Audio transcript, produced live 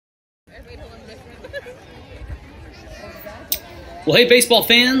Well, hey, baseball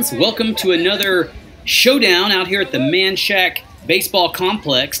fans, welcome to another showdown out here at the Manchaca Baseball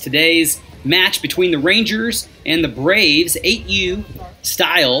Complex. Today's match between the Rangers and the Braves, 8U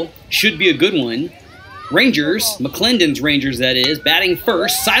style, should be a good one. Rangers, McClendon's Rangers that is, batting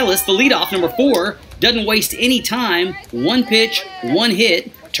first. Silas, the leadoff, number 4, doesn't waste any time. One pitch, one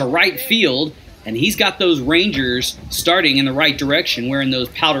hit to right field, and he's got those Rangers starting in the right direction, wearing those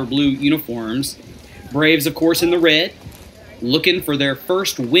powder blue uniforms. Braves, of course, in the red, looking for their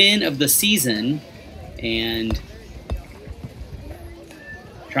first win of the season and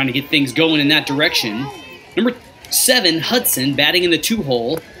trying to get things going in that direction. Number 7, Hudson, batting in the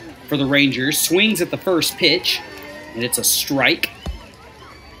 2-hole for the Rangers, swings at the first pitch, and it's a strike.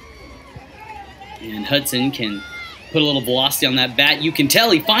 And Hudson can put a little velocity on that bat. You can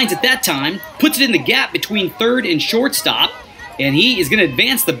tell he finds it that time, puts it in the gap between third and shortstop, and he is going to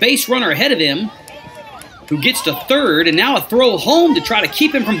advance the base runner ahead of him, who gets to third, and now a throw home to try to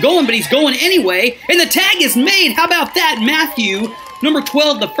keep him from going, but he's going anyway, and the tag is made. How about that? Matthew, number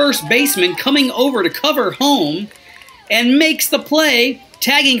 12, the first baseman, coming over to cover home and makes the play,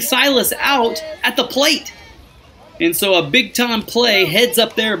 tagging Silas out at the plate. And so a big-time play heads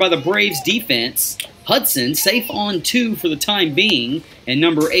up there by the Braves defense. Hudson safe on 2 for the time being, and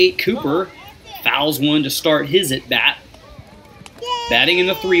number 8, Cooper, fouls one to start his at-bat. Batting in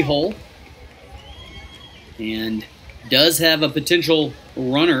the 3-hole. And does have a potential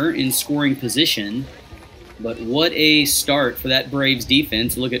runner in scoring position. But what a start for that Braves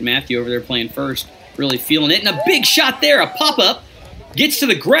defense. Look at Matthew over there playing first, really feeling it. And a big shot there, a pop-up. Gets to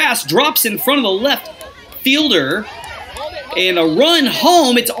the grass, drops in front of the left fielder. And a run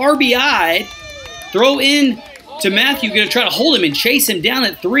home, it's RBI. Throw in to Matthew, going to try to hold him and chase him down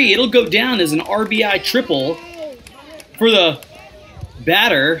at 3. It'll go down as an RBI triple for the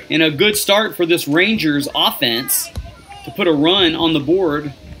batter, and a good start for this Rangers offense to put a run on the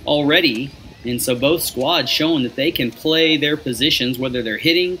board already. And so both squads showing that they can play their positions, whether they're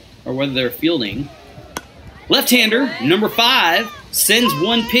hitting or whether they're fielding. Left-hander, number 5, sends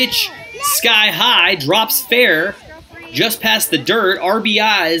one pitch sky high, drops fair, just past the dirt.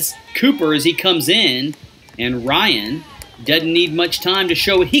 RBIs Cooper as he comes in, and Ryan doesn't need much time to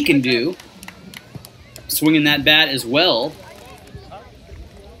show what he can do, swinging that bat as well.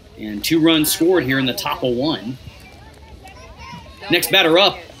 And 2 runs scored here in the top of 1. Next batter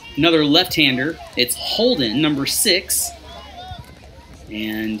up, another left-hander. It's Holden, number 6.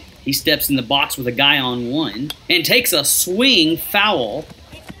 And he steps in the box with a guy on 1 and takes a swing foul.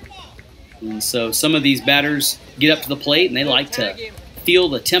 And so some of these batters get up to the plate and they like to feel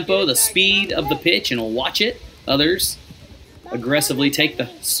the tempo, the speed of the pitch, and will watch it. Others aggressively take the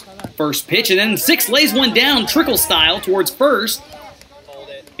first pitch. And then 6 lays one down, trickle style, towards first.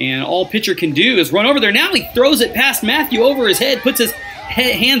 And all pitcher can do is run over there. Now he throws it past Matthew over his head, puts his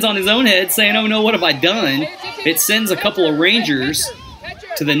hands on his own head, saying, oh no, what have I done? It sends a couple of Rangers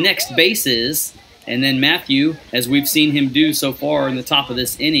to the next bases. And then Matthew, as we've seen him do so far in the top of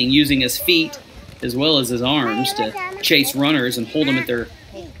this inning, using his feet as well as his arms to chase runners and hold them at their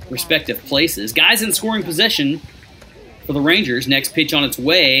respective places. Guys in scoring possession for the Rangers. Next pitch on its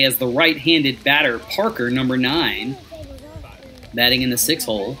way as the right-handed batter, Parker, number 9, batting in the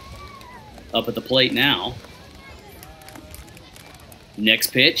 6-hole, up at the plate now.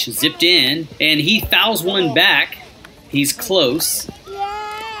 Next pitch, zipped in, and he fouls one back. He's close,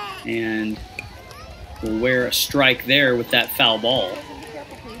 and will wear a strike there with that foul ball.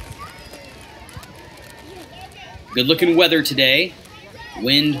 Good-looking weather today.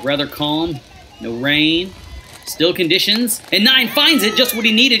 Wind rather calm, no rain. Still conditions, and 9 finds it, just what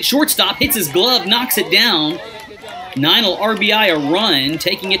he needed. Shortstop hits his glove, knocks it down. 9 will RBI a run,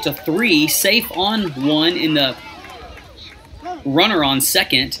 taking it to 3, safe on 1 in the runner on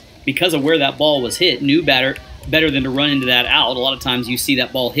second because of where that ball was hit. Knew better than to run into that out. A lot of times you see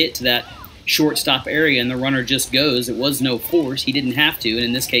that ball hit to that shortstop area and the runner just goes. It was no force. He didn't have to, and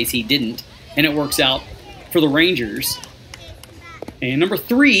in this case he didn't. And it works out for the Rangers. And number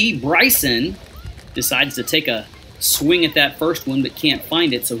 3, Bryson, decides to take a swing at that first one but can't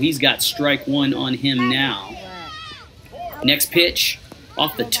find it, so he's got strike 1 on him now. Next pitch,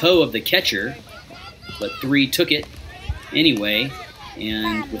 off the toe of the catcher, but 3 took it anyway,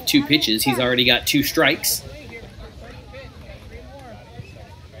 and with 2 pitches, he's already got 2 strikes.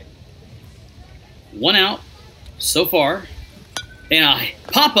 1 out so far, and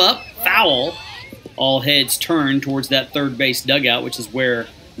a pop-up foul. All heads turn towards that third base dugout, which is where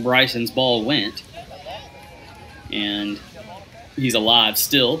Bryson's ball went. And he's alive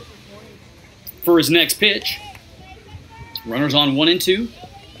still for his next pitch. Runners on 1 and 2.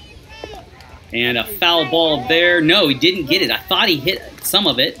 And a foul ball there. No, he didn't get it. I thought he hit some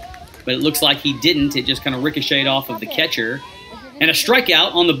of it, but it looks like he didn't. It just kind of ricocheted off of the catcher. And a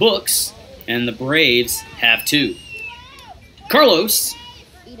strikeout on the books, and the Braves have 2. Carlos,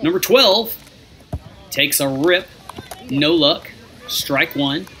 number 12, takes a rip. No luck. Strike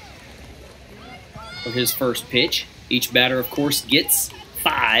 1 for his first pitch. Each batter, of course, gets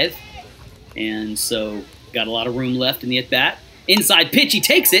 5. And so got a lot of room left in the at-bat. Inside pitch, he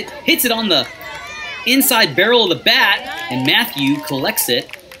takes it, hits it on the inside barrel of the bat, and Matthew collects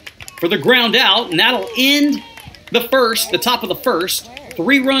it for the ground out, and that'll end the top of the first.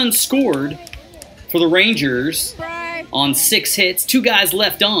 3 runs scored for the Rangers on 6 hits. 2 guys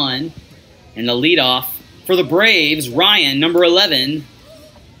left on, and the leadoff for the Braves, Ryan, number 11,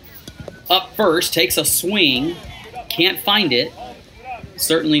 up first, takes a swing, can't find it.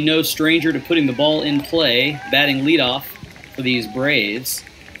 Certainly no stranger to putting the ball in play, batting leadoff for these Braves.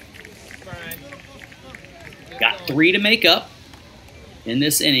 Got 3 to make up in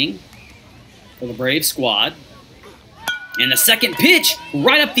this inning for the Brave squad. And the second pitch,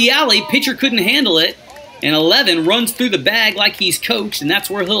 right up the alley. Pitcher couldn't handle it. And 11 runs through the bag like he's coached, and that's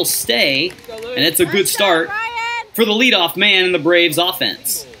where he'll stay. And it's a good start for the leadoff man in the Braves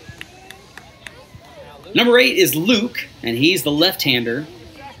offense. Number 8 is Luke, and he's the left-hander.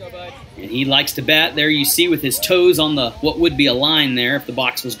 And he likes to bat. There you see with his toes on the what would be a line there if the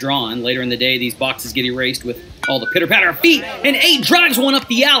box was drawn. Later in the day, these boxes get erased with all the pitter-patter of feet. And 8 drives one up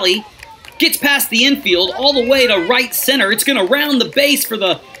the alley, gets past the infield all the way to right center. It's going to round the base for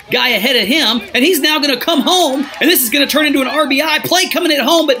the guy ahead of him, and he's now going to come home, and this is going to turn into an RBI play coming at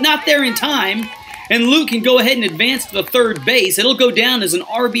home, but not there in time. And Luke can go ahead and advance to the third base. It'll go down as an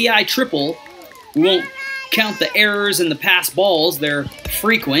RBI triple. We won't count the errors and the pass balls. They're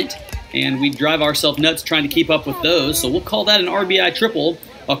frequent, and we drive ourselves nuts trying to keep up with those. So we'll call that an RBI triple,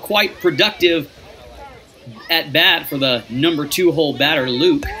 a quite productive at-bat for the number 2 hole batter,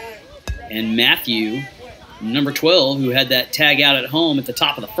 Luke. And Matthew, number 12, who had that tag out at home at the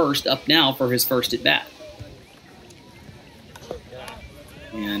top of the first, up now for his first at-bat.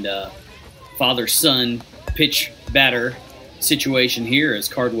 And father-son pitch batter situation here as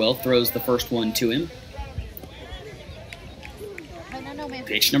Cardwell throws the first one to him.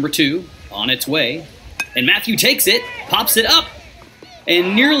 Pitch number 2 on its way. And Matthew takes it, pops it up,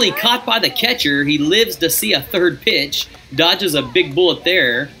 and nearly caught by the catcher. He lives to see a third pitch, dodges a big bullet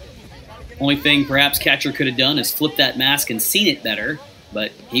there. Only thing perhaps catcher could have done is flip that mask and seen it better.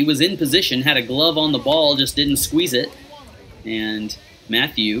 But he was in position, had a glove on the ball, just didn't squeeze it. And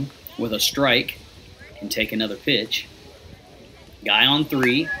Matthew, with a strike, can take another pitch. Guy on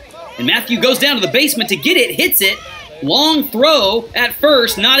 3. And Matthew goes down to the basement to get it, hits it. Long throw at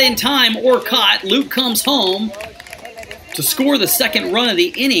first, not in time or caught. Luke comes home to score the second run of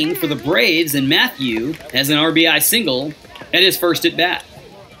the inning for the Braves, and Matthew has an RBI single at his first at-bat.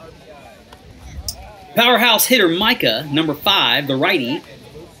 Powerhouse hitter Micah, number 5, the righty,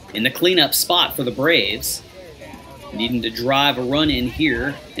 in the cleanup spot for the Braves. Needing to drive a run in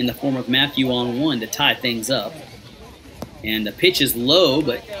here in the form of Matthew on 1 to tie things up. And the pitch is low,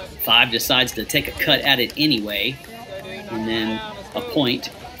 but 5 decides to take a cut at it anyway. And then a point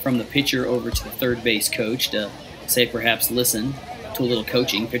from the pitcher over to the third base coach to say perhaps listen to a little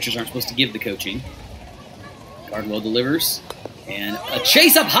coaching. Pitchers aren't supposed to give the coaching. Cardwell delivers. And a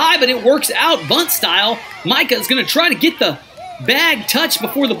chase up high, but it works out bunt style. Micah is going to try to get the bag touched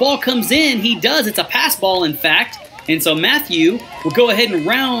before the ball comes in. He does. It's a pass ball, in fact. And so Matthew will go ahead and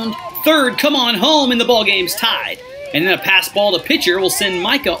round third, come on home, and the ball game's tied. And then a pass ball to pitcher will send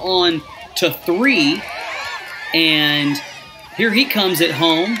Micah on to 3. And here he comes at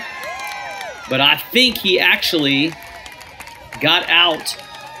home. But I think he actually got out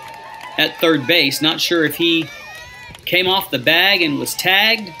at third base. Not sure if he came off the bag and was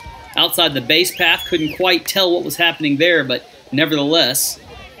tagged outside the base path. Couldn't quite tell what was happening there, but nevertheless,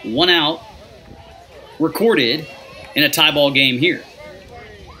 1 out recorded in a tie ball game here.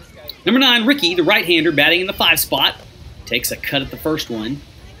 Number 9, Ricky, the right-hander, batting in the 5 spot. Takes a cut at the first one.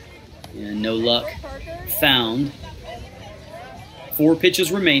 And no luck found. 4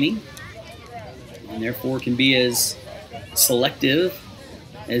 pitches remaining. And therefore can be as selective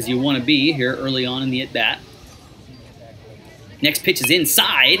as you want to be here early on in the at-bat. Next pitch is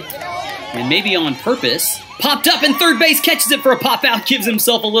inside, and maybe on purpose. Popped up, and third base catches it for a pop out. Gives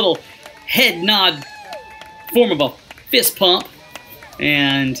himself a little head nod, form of a fist pump.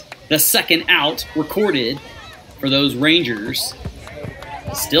 And the second out recorded for those Rangers.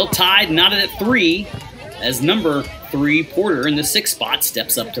 Still tied, knotted at 3, as number 3, Porter, in the 6th spot,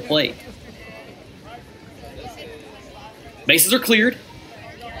 steps up to plate. Bases are cleared.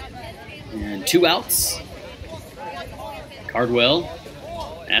 And 2 outs. Cardwell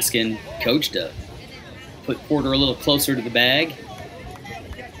asking Coach to put Porter a little closer to the bag,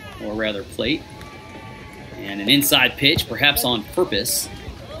 or rather plate. And an inside pitch, perhaps on purpose.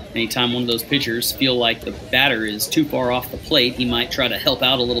 Anytime one of those pitchers feel like the batter is too far off the plate, he might try to help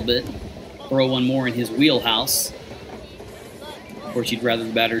out a little bit, throw one more in his wheelhouse. Of course, you'd rather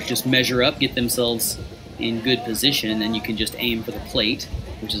the batters just measure up, get themselves in good position, and then you can just aim for the plate,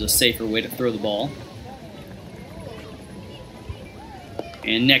 which is a safer way to throw the ball.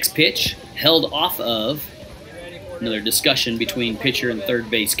 And next pitch, held off of. Another discussion between pitcher and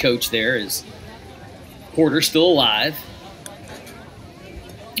third base coach there as Porter still alive.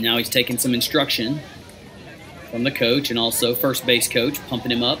 Now he's taking some instruction from the coach and also first base coach,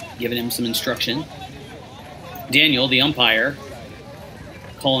 pumping him up, giving him some instruction. Daniel, the umpire,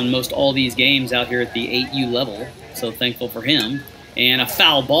 calling most all these games out here at the 8U level, so thankful for him. And a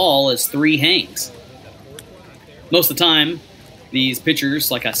foul ball as 3 hangs. Most of the time, these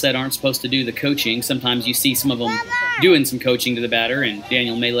pitchers, like I said, aren't supposed to do the coaching. Sometimes you see some of them doing some coaching to the batter, and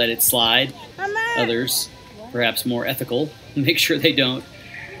Daniel may let it slide. Others, perhaps more ethical, make sure they don't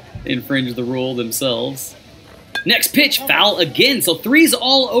infringe the rule themselves. Next pitch, foul again. So 3's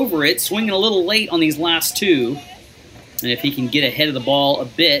all over it, swinging a little late on these last 2. And if he can get ahead of the ball a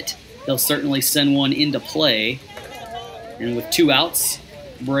bit, he'll certainly send one into play. And with 2 outs,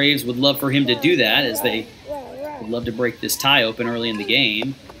 Braves would love for him to do that, as they would love to break this tie open early in the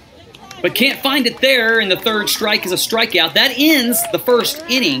game. But can't find it there, and the 3rd strike is a strikeout. That ends the 1st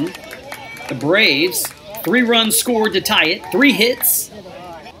inning. The Braves, 3 runs scored to tie it, 3 hits,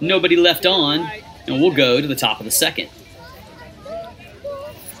 nobody left on, and we'll go to the top of the 2nd.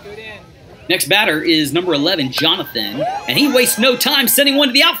 Next batter is number 11, Jonathan, and he wastes no time sending one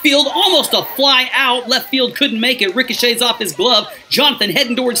to the outfield, almost a fly out. Left field couldn't make it, ricochets off his glove. Jonathan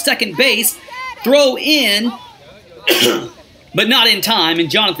heading towards second base, throw in, but not in time, and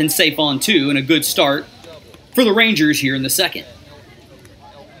Jonathan's safe on 2, and a good start for the Rangers here in the 2nd.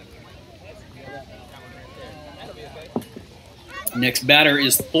 Next batter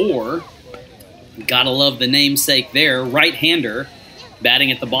is Thor. Gotta love the namesake there. Right-hander, batting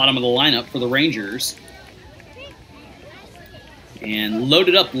at the bottom of the lineup for the Rangers. And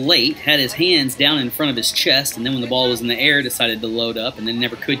loaded up late, had his hands down in front of his chest, and then when the ball was in the air, decided to load up, and then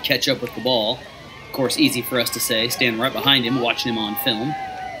never could catch up with the ball. Of course, easy for us to say, standing right behind him, watching him on film.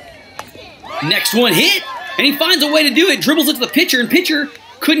 Next one hit, and he finds a way to do it, dribbles it to the pitcher, and pitcher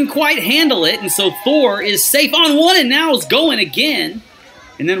couldn't quite handle it, and so Thor is safe on 1 and now is going again.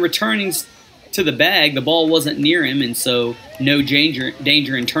 And then returning to the bag, the ball wasn't near him, and so no danger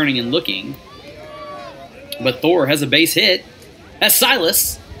in turning and looking. But Thor has a base hit. That's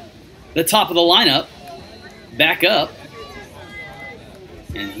Silas, the top of the lineup, back up.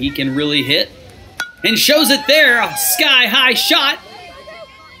 And he can really hit. And shows it there, a sky-high shot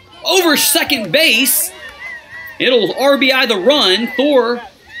over second base. It'll RBI the run. Thor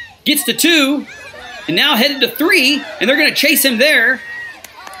gets to 2, and now headed to 3, and they're going to chase him there.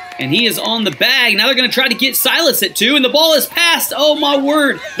 And he is on the bag. Now they're going to try to get Silas at 2, and the ball is passed. Oh, my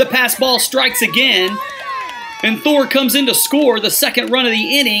word. The pass ball strikes again. And Thor comes in to score the 2nd run of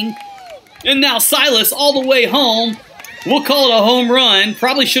the inning. And now Silas all the way home. We'll call it a home run.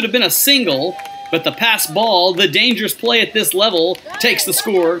 Probably should have been a single, but the pass ball, the dangerous play at this level, takes the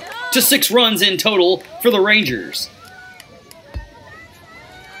score to 6 runs in total for the Rangers.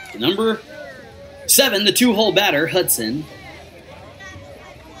 Number 7, the 2-hole batter, Hudson,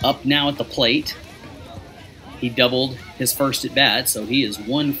 up now at the plate. He doubled his first at bat, so he is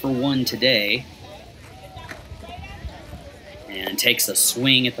 1 for 1 today. And takes a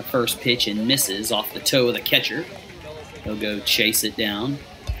swing at the first pitch and misses off the toe of the catcher. He'll go chase it down.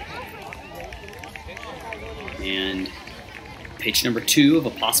 And pitch number 2 of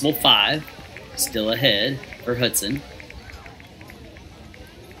a possible 5, still ahead for Hudson.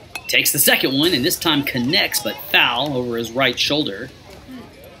 Takes the 2nd one, and this time connects, but foul over his right shoulder.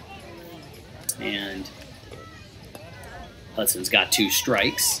 And Hudson's got 2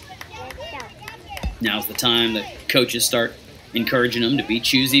 strikes. Now's the time the coaches start encouraging him to be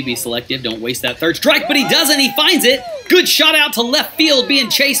choosy, be selective, don't waste that 3rd strike, but he doesn't, he finds it. Good shot out to left field, being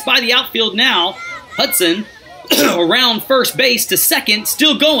chased by the outfield now. Hudson around first base to 2nd,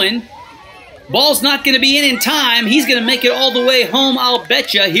 still going. Ball's not going to be in time. He's going to make it all the way home, I'll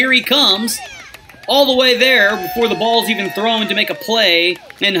betcha. Here he comes. All the way there before the ball's even thrown to make a play.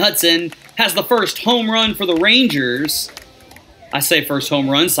 And Hudson has the first home run for the Rangers. I say first home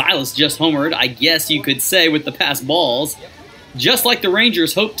run. Silas just homered, I guess you could say, with the pass balls. Just like the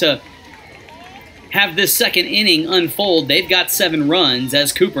Rangers hope to have this second inning unfold. They've got 7 runs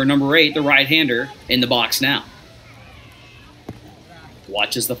as Cooper, number 8, the right-hander, in the box now.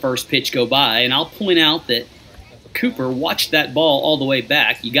 Watches the first pitch go by, and I'll point out that Cooper watched that ball all the way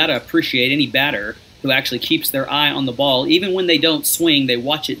back. You got to appreciate any batter who actually keeps their eye on the ball. Even when they don't swing, they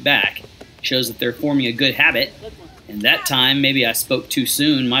watch it back. Shows that they're forming a good habit. And that time, maybe I spoke too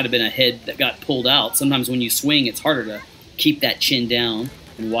soon. Might have been a head that got pulled out. Sometimes when you swing, it's harder to keep that chin down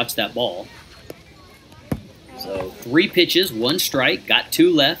and watch that ball. So 3 pitches, 1 strike, got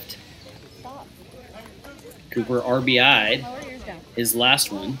 2 left. Cooper RBI'd his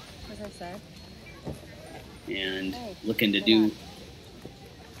last one. And looking to do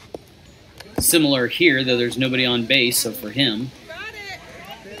similar here, though there's nobody on base, so for him,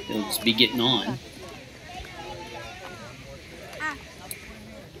 he'll just be getting on.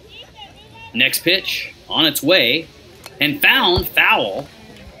 Next pitch, on its way, and found foul.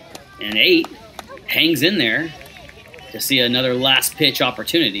 And 8 hangs in there to see another last pitch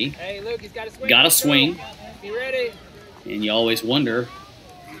opportunity. Hey, Luke, he's got to swing. Be ready. And you always wonder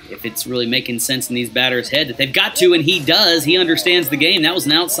if it's really making sense in these batters' head that they've got to, and he does. He understands the game. That was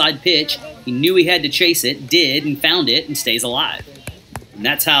an outside pitch. He knew he had to chase it, did, and found it, and stays alive. And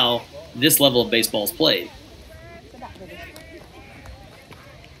that's how this level of baseball is played.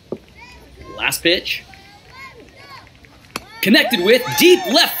 Last pitch. Connected with deep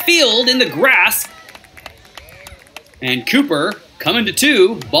left field in the grass. And Cooper coming to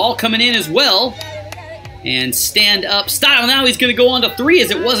 2. Ball coming in as well. And stand up style. Now he's going to go on to 3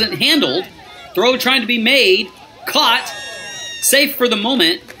 as it wasn't handled. Throw trying to be made. Caught. Safe for the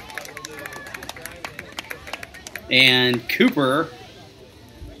moment. And Cooper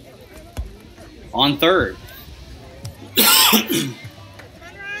on 3rd.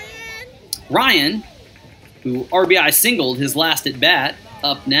 Ryan, who RBI singled his last at bat,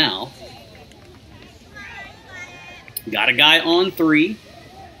 up now. Got a guy on 3.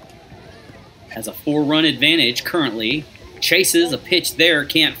 Has a 4-run advantage currently. Chases a pitch there,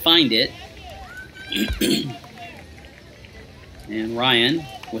 can't find it. And Ryan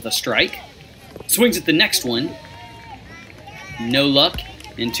with a strike. Swings at the next one. No luck,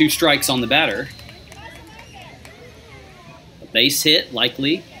 and 2 strikes on the batter. A base hit,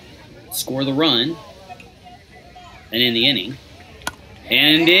 likely. Score the run. And in the inning.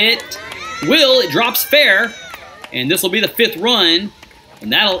 And it will. It drops fair. And this will be the 5th run.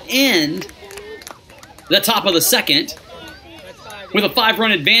 And that'll end the top of the 2nd. With a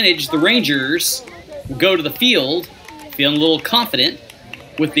 5-run advantage, the Rangers will go to the field feeling a little confident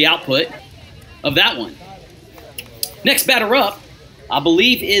with the output of that one. Next batter up, I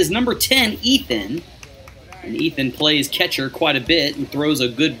believe, is number 10, Ethan. And Ethan plays catcher quite a bit and throws a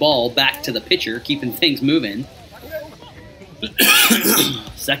good ball back to the pitcher, keeping things moving.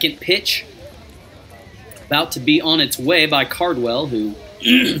 Second pitch about to be on its way by Cardwell, who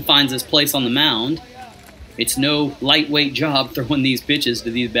finds his place on the mound. It's no lightweight job throwing these pitches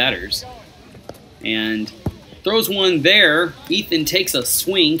to these batters. And throws one there. Ethan takes a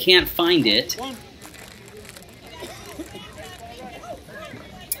swing, can't find it.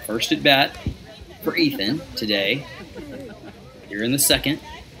 First at bat for Ethan today. Here in the 2nd.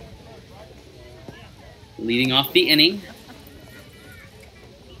 Leading off the inning.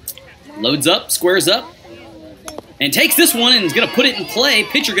 Loads up, squares up, and takes this one and is going to put it in play.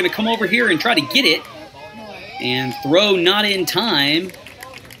 Pitcher going to come over here and try to get it. And throw not in time.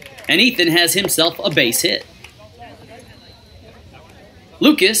 And Ethan has himself a base hit.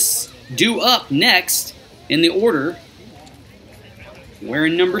 Lucas due up next in the order.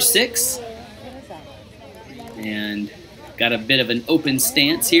 Wearing number 6. And got a bit of an open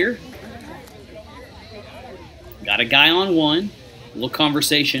stance here. Got a guy on 1. A little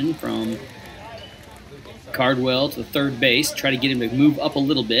conversation from Cardwell to the 3rd base. Try to get him to move up a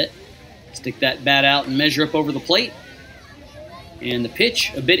little bit. Stick that bat out and measure up over the plate. And the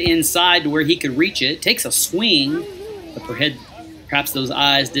pitch a bit inside to where he could reach it. Takes a swing. But perhaps those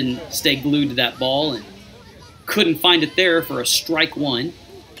eyes didn't stay glued to that ball and couldn't find it there for a strike 1.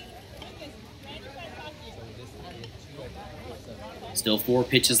 Still 4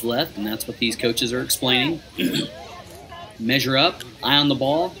 pitches left, and that's what these coaches are explaining. Measure up, eye on the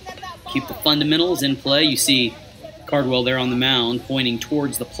ball, keep the fundamentals in play. You see Cardwell there on the mound pointing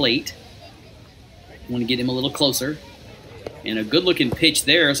towards the plate. Want to get him a little closer. And a good-looking pitch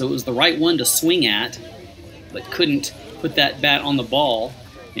there, so it was the right one to swing at, but couldn't put that bat on the ball.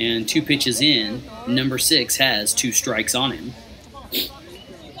 And 2 pitches in, number 6 has 2 strikes on him.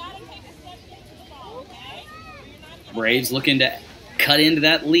 Braves looking to cut into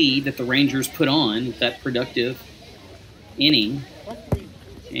that lead that the Rangers put on with that productive inning.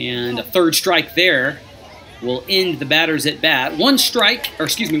 And a third strike there will end the batter's at bat. One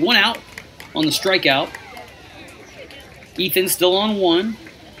out on the strikeout. Ethan still on one.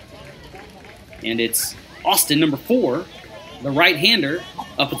 And it's Austin, number 4, the right-hander,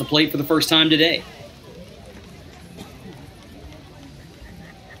 up at the plate for the first time today.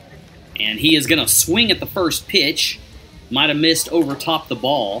 And he is going to swing at the first pitch. Might have missed over top the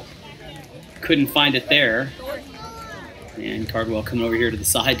ball. Couldn't find it there. And Cardwell coming over here to the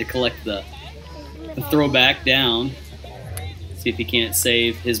side to collect the throwback down. See if he can't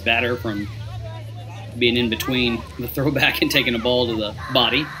save his batter from being in between the throwback and taking a ball to the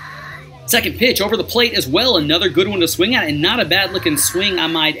body. Second pitch over the plate as well. Another good one to swing at, and not a bad looking swing, I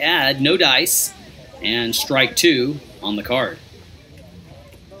might add. No dice. And strike 2 on the card.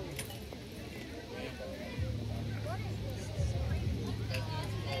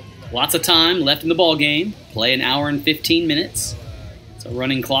 Lots of time left in the ball game. Play an hour and 15 minutes. It's a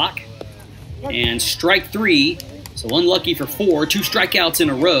running clock. And strike 3. So unlucky for 4. 2 strikeouts in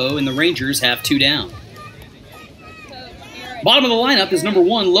a row, and the Rangers have 2 down. Bottom of the lineup is number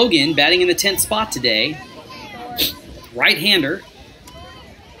 1, Logan, batting in the 10th spot today. Right-hander.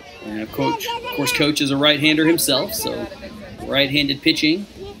 And of course, Coach is a right-hander himself, so right-handed pitching,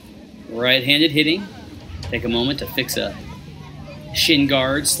 right-handed hitting. Take a moment to fix a shin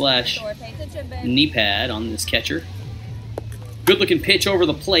guard / knee pad on this catcher. Good-looking pitch over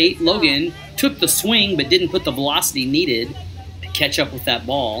the plate. Logan took the swing but didn't put the velocity needed to catch up with that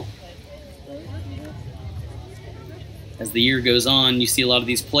ball. As the year goes on, you see a lot of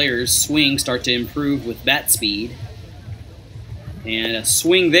these players' swing start to improve with bat speed. And a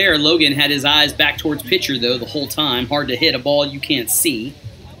swing there. Logan had his eyes back towards pitcher, though, the whole time. Hard to hit a ball you can't see.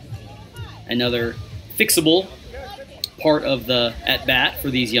 Another fixable part of the at-bat for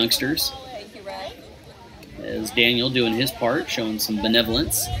these youngsters. As Daniel doing his part, showing some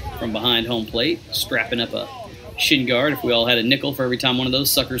benevolence from behind home plate, strapping up a shin guard. If we all had a nickel for every time one of those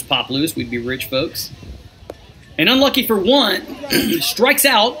suckers pop loose, we'd be rich folks. And unlucky for 1, strikes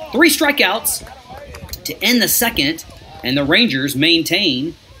out, 3 strikeouts to end the second, and the Rangers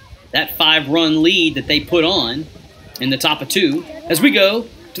maintain that 5-run lead that they put on in the top of 2 as we go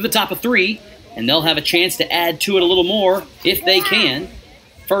to the top of 3, and they'll have a chance to add to it a little more if they can.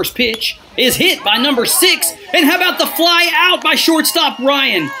 First pitch is hit by number 6, and how about the fly out by shortstop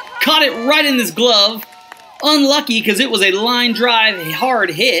Ryan? Caught it right in his glove. Unlucky because it was a line drive hard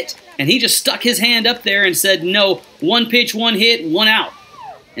hit, and he just stuck his hand up there and said, no, 1 pitch, 1 hit, 1 out.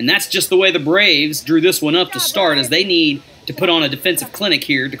 And that's just the way the Braves drew this one up to start, as they need to put on a defensive clinic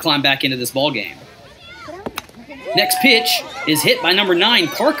here to climb back into this ballgame. Next pitch is hit by number 9,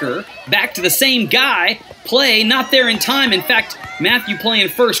 Parker. Back to the same guy. Play not there in time. In fact, Matthew playing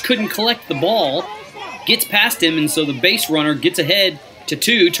first couldn't collect the ball. Gets past him, and so the base runner gets ahead to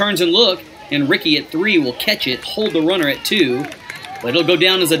 2, turns and look, and Ricky at 3 will catch it, hold the runner at 2. But it'll go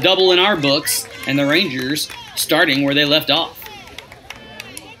down as a double in our books, and the Rangers starting where they left off.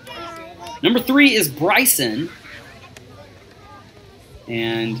 Number 3 is Bryson.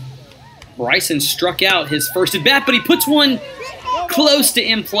 And Bryson struck out his first at bat, but he puts one close to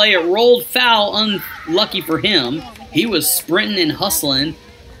in play. It rolled foul, unlucky for him. He was sprinting and hustling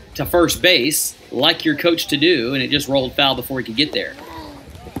to first base, like your coach to do, and it just rolled foul before he could get there.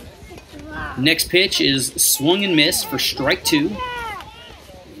 Next pitch is swung and missed for strike 2.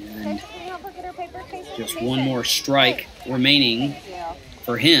 And just one more strike remaining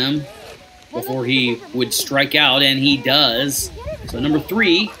for him before he would strike out, and he does. So number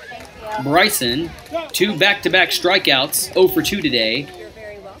 3, Bryson, 2 back-to-back strikeouts, 0 for 2 today,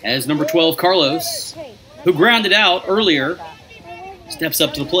 as number 12, Carlos, who grounded out earlier, steps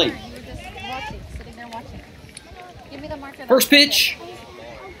up to the plate. First pitch,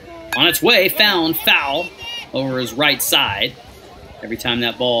 on its way, found foul over his right side. Every time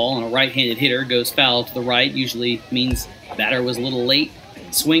that ball on a right-handed hitter goes foul to the right, usually means the batter was a little late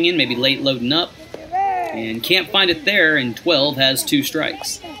swinging, maybe late loading up, and can't find it there, and 12 has 2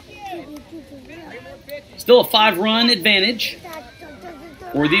 strikes. Still a 5-run advantage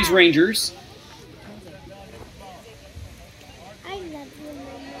for these Rangers.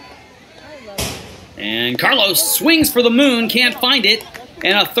 And Carlos swings for the moon, can't find it,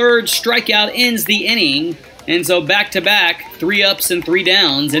 and a third strikeout ends the inning. And so back-to-back, 3 ups and 3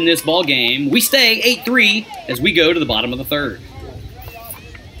 downs in this ball game. We stay 8-3 as we go to the bottom of the third.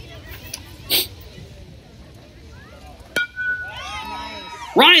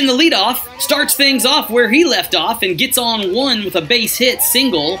 Ryan, the leadoff, starts things off where he left off and gets on one with a base hit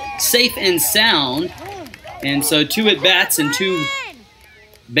single, safe and sound. And so 2 at-bats and 2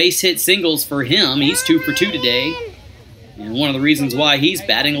 base hit singles for him. He's 2 for 2 today. And one of the reasons why he's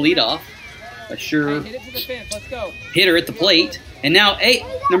batting leadoff. A sure Hit it to the fence. Let's go. hitter at the plate. And now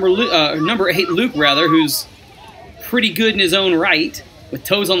number 8, Luke, who's pretty good in his own right. With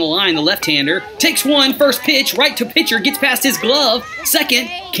toes on the line, the left-hander takes one, first pitch, right to pitcher, gets past his glove. Second,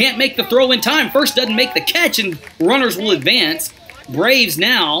 can't make the throw in time. First doesn't make the catch, and runners will advance. Braves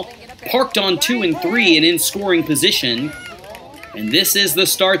now parked on 2 and 3 and in scoring position. And this is the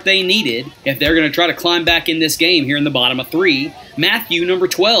start they needed if they're going to try to climb back in this game here in the bottom of 3. Matthew, number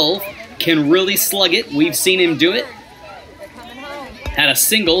 12, can really slug it. We've seen him do it. Had a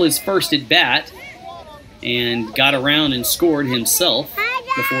single his first at bat and got around and scored himself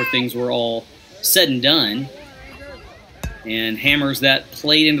before things were all said and done. And hammers that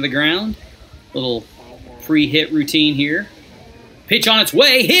plate into the ground. Little pre-hit routine here. Pitch on its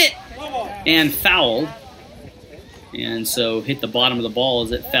way, hit, and fouled. And so hit the bottom of the ball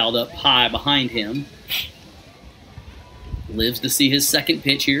as it fouled up high behind him. Lives to see his second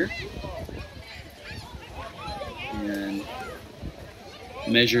pitch here. And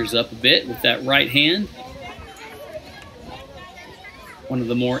measures up a bit with that right hand. One of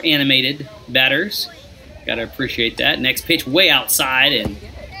the more animated batters. Got to appreciate that. Next pitch way outside, and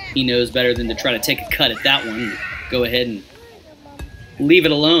he knows better than to try to take a cut at that one. Go ahead and leave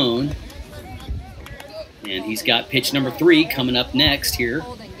it alone. And he's got pitch number 3 coming up next here.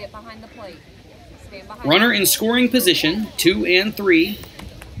 Runner in scoring position, 2 and 3.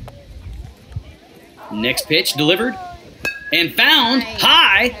 Next pitch delivered and found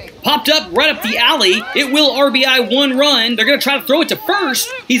high. Popped up right up the alley. It will RBI 1 run. They're going to try to throw it to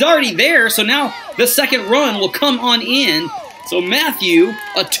first. He's already there, so now the second run will come on in. So Matthew,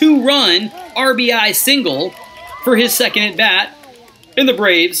 a 2-run RBI single for his second at bat. And the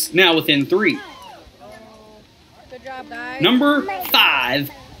Braves now within 3. Good job, guys. Number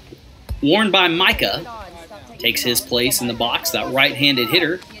 5, worn by Micah, takes his place in the box, that right-handed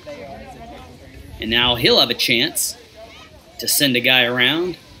hitter. And now he'll have a chance to send a guy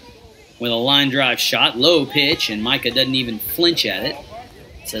around with a line drive shot, low pitch, and Micah doesn't even flinch at it.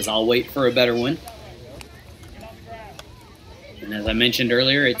 Says, I'll wait for a better one. And as I mentioned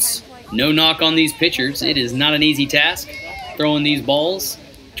earlier, it's no knock on these pitchers. It is not an easy task throwing these balls,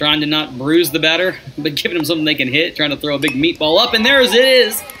 trying to not bruise the batter, but giving them something they can hit, trying to throw a big meatball up, and there it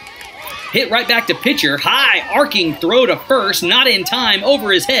is. Hit right back to pitcher. High, arcing throw to first, not in time,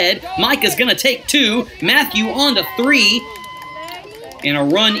 over his head. Micah's going to take 2. Matthew on to 3. And a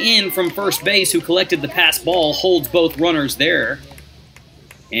run in from first base who collected the pass ball holds both runners there.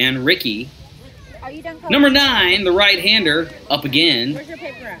 And Ricky, number 9, the right-hander, up again. Where's your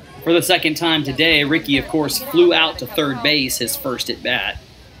paper at? For the second time today. Ricky, of course, flew out to third base his first at-bat.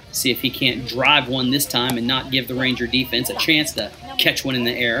 See if he can't drive one this time and not give the Ranger defense a chance to catch one in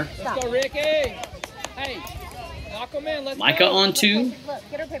the air. Let's go, Ricky. Hey, knock him in. Let's Micah go. on 2.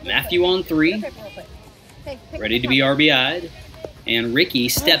 Matthew on 3. Ready to be RBI'd. And Ricky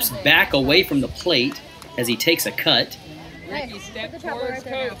steps back away from the plate as he takes a cut. Ricky, step towards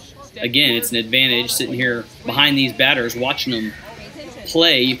coach. Step Again, it's an advantage sitting here behind these batters, watching them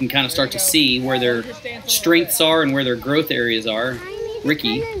play. You can kind of start to see where their strengths are and where their growth areas are.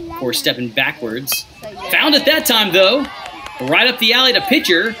 Ricky, of course, stepping backwards. Found it that time, though. Right up the alley to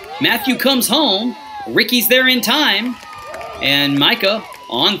pitcher. Matthew comes home. Ricky's there in time. And Micah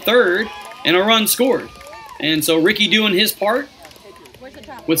on third. And a run scored. And so Ricky doing his part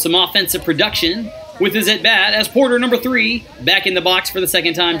with some offensive production with his at-bat as Porter, number 3, back in the box for the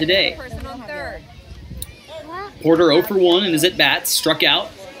second time today. Porter 0 for 1 in his at-bats. Struck out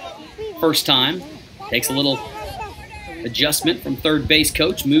first time. Takes a little adjustment from third base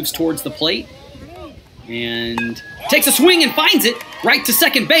coach. Moves towards the plate. And takes a swing and finds it. Right to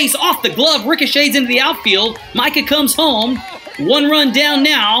second base. Off the glove. Ricochets into the outfield. Micah comes home. 1 run down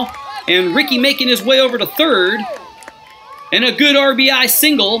now. And Ricky making his way over to third. And a good RBI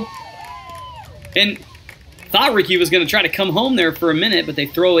single. And thought Ricky was going to try to come home there for a minute, but they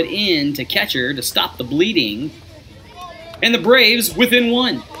throw it in to catcher to stop the bleeding. And the Braves within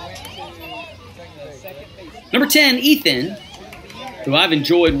 1. Number 10, Ethan, who I've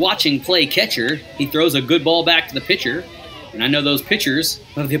enjoyed watching play catcher. He throws a good ball back to the pitcher. And I know those pitchers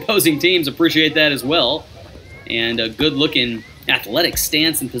of the opposing teams appreciate that as well. And a good-looking athletic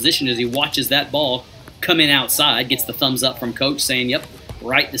stance and position as he watches that ball come in outside. Gets the thumbs up from coach saying, yep,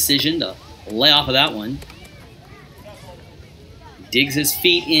 right decision to lay off of that one. Digs his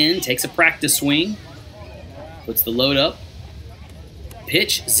feet in, takes a practice swing. Puts the load up.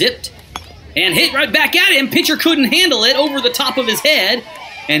 Pitch, zipped, and hit right back at him. Pitcher couldn't handle it over the top of his head.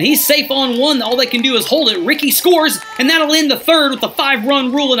 And he's safe on 1. All they can do is hold it. Ricky scores, and that'll end the third with the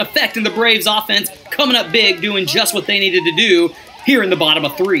 5-run rule in effect, and the Braves offense coming up big, doing just what they needed to do here in the bottom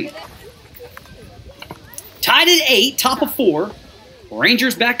of 3. Tied at 8, top of 4.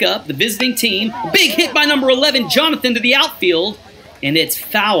 Rangers back up, the visiting team. Big hit by number 11, Jonathan, to the outfield. And it's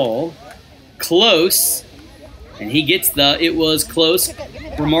foul. Close. And he gets the "it was close"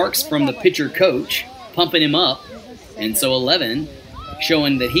 remarks from the pitcher coach, pumping him up. And so 11,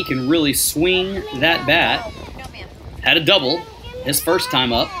 showing that he can really swing that bat. Had a double his first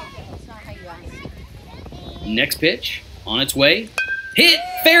time up. Next pitch, on its way. Hit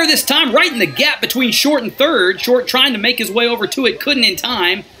fair this time, right in the gap between short and third. Short trying to make his way over to it, couldn't in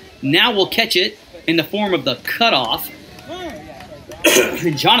time. Now we'll catch it in the form of the cutoff.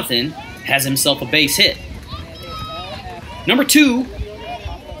 And Jonathan has himself a base hit. Number 2,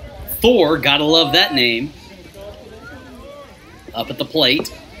 Thor, gotta love that name. Up at the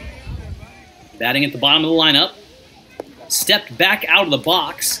plate. Batting at the bottom of the lineup. Stepped back out of the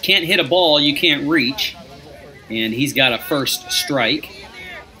box. Can't hit a ball you can't reach. And he's got a first strike.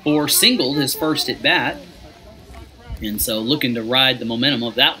 Thor singled his first at bat. And so looking to ride the momentum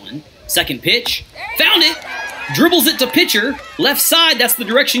of that one. Second pitch. Found it. Dribbles it to pitcher. Left side, that's the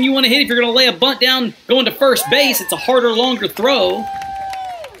direction you want to hit if you're going to lay a bunt down going to first base. It's a harder, longer throw.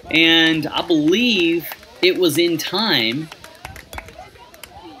 And I believe it was in time.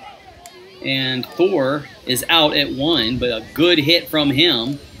 And Thor is out at 1, but a good hit from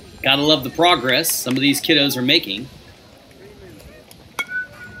him. Gotta love the progress some of these kiddos are making.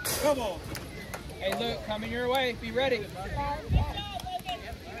 Come on. Hey, look, coming your way. Be ready.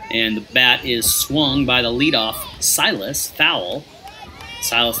 And the bat is swung by the leadoff, Silas, foul.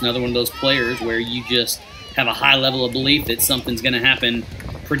 Silas, another one of those players where you just have a high level of belief that something's going to happen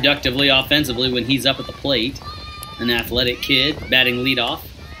productively offensively when he's up at the plate. An athletic kid, batting leadoff.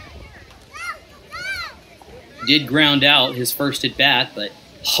 Did ground out his first at bat, but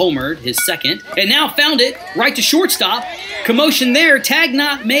homered his second. And now found it right to shortstop. Commotion there, tag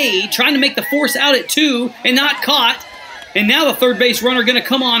not made. Trying to make the force out at 2 and not caught. And now the third base runner going to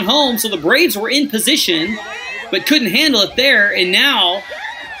come on home. So the Braves were in position, but couldn't handle it there. And now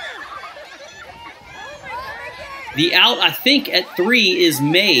the out, I think, at 3 is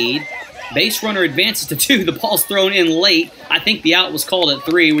made. Base runner advances to 2. The ball's thrown in late. I think the out was called at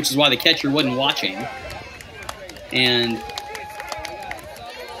 3, which is why the catcher wasn't watching. And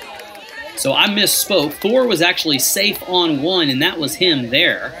so I misspoke. Thor was actually safe on 1, and that was him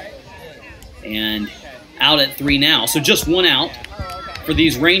there. And out at 3 now. So just 1 out for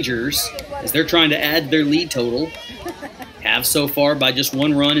these Rangers as they're trying to add their lead total. Have so far by just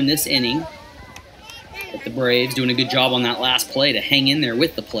 1 run in this inning. But the Braves doing a good job on that last play to hang in there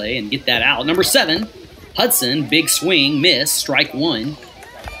with the play and get that out. Number 7, Hudson, big swing, miss, strike 1.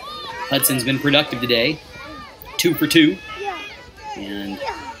 Hudson's been productive today. 2 for 2. And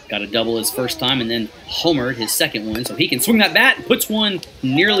got a double his first time and then homered his second one. So he can swing that bat and puts one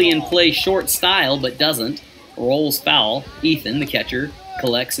nearly in play short style, but doesn't. Rolls foul. Ethan, the catcher,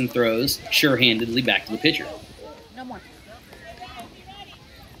 collects and throws sure-handedly back to the pitcher. No more.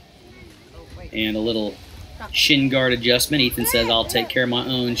 And a little shin guard adjustment. Ethan says, "I'll take care of my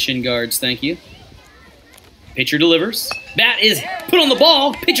own shin guards, thank you." Pitcher delivers. Bat is put on the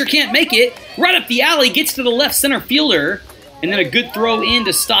ball. Pitcher can't make it. Right up the alley, gets to the left center fielder. And then a good throw in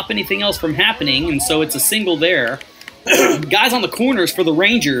to stop anything else from happening. And so it's a single there. Guys on the corners for the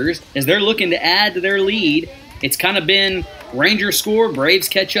Rangers as they're looking to add to their lead. It's kind of been Rangers score, Braves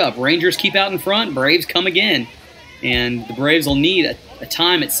catch up. Rangers keep out in front, Braves come again. And the Braves will need a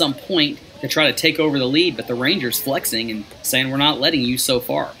time at some point to try to take over the lead. But the Rangers flexing and saying, "We're not letting you so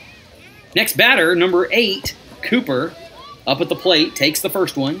far." Next batter, number 8, Cooper, up at the plate, takes the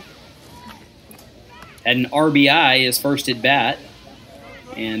first one. Had an RBI his first at bat,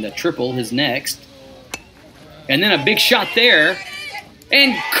 and a triple his next. And then a big shot there,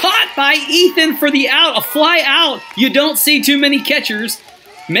 and caught by Ethan for the out, a fly out. You don't see too many catchers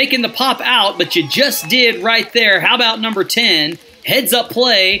making the pop out, but you just did right there. How about number 10? Heads up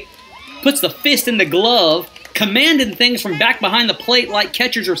play, puts the fist in the glove, commanding things from back behind the plate like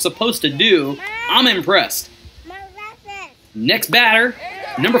catchers are supposed to do. I'm impressed. Next batter,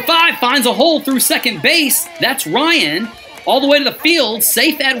 number 5, finds a hole through second base. That's Ryan, all the way to the field,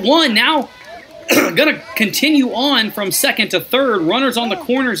 safe at 1. Now going to continue on from second to third. Runners on the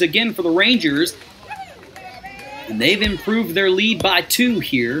corners again for the Rangers. And they've improved their lead by 2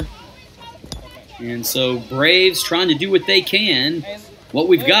 here. And so Braves trying to do what they can. What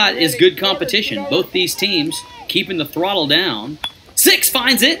we've got is good competition. Both these teams keeping the throttle down. 6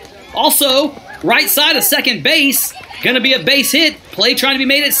 finds it. Also, right side of second base. Going to be a base hit. Play trying to be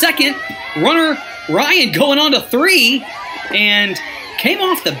made at second. Runner Ryan going on to 3. And came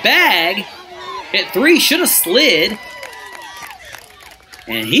off the bag. Hit 3, should have slid.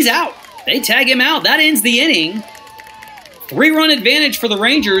 And he's out. They tag him out. That ends the inning. 3-run advantage for the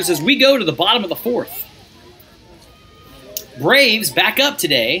Rangers as we go to the bottom of the 4th. Braves back up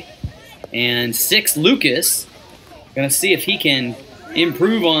today. And 6, Lucas. Going to see if he can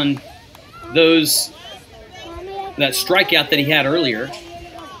improve on that strikeout that he had earlier.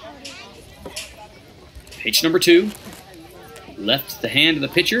 Pitch number 2. Left the hand of the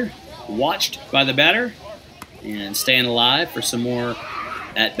pitcher. Watched by the batter. And staying alive for some more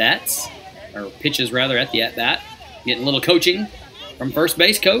at-bats. Or pitches, rather, at the at-bat. Getting a little coaching from first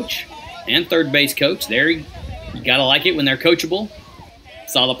base coach and third base coach. There, you got to like it when they're coachable.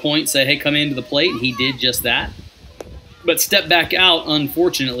 Saw the point, said, hey, come into the plate. He did just that. But stepped back out,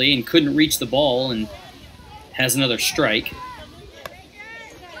 unfortunately, and couldn't reach the ball and has another strike.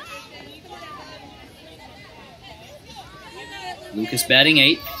 Lucas batting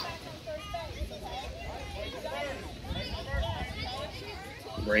 8th.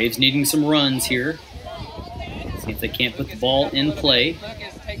 Braves needing some runs here. See if they can't put the ball in play.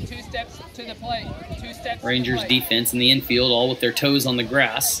 Lucas, take 2 steps to the plate. 2 steps. Rangers defense in the infield, all with their toes on the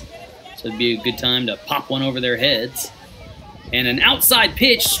grass. So it'd be a good time to pop one over their heads. And an outside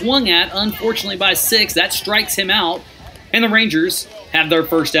pitch swung at, unfortunately, by 6. That strikes him out. And the Rangers have their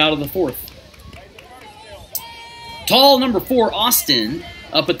first out of the 4th. Tall number 4, Austin,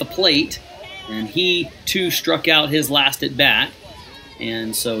 up at the plate. And he, too, struck out his last at bat.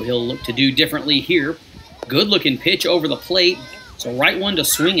 And so he'll look to do differently here. Good-looking pitch over the plate. It's a right one to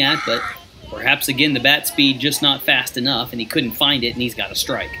swing at, but perhaps, again, the bat speed just not fast enough, and he couldn't find it, and he's got a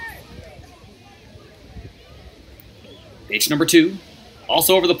strike. Pitch number 2,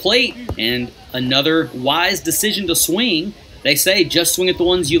 also over the plate, and another wise decision to swing. They say just swing at the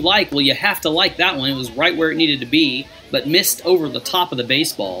ones you like. Well, you have to like that one. It was right where it needed to be, but missed over the top of the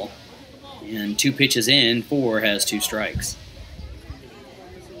baseball. And 2 pitches in, 4 has 2 strikes.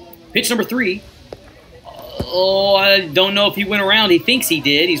 Pitch number 3. Oh, I don't know if he went around. He thinks he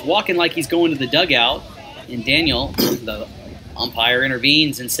did. He's walking like he's going to the dugout. And Daniel, the umpire,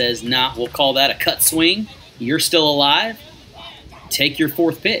 intervenes and says, nah, we'll call that a cut swing. You're still alive. Take your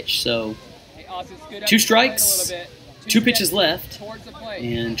 4th pitch. So 2 strikes, 2 pitches left.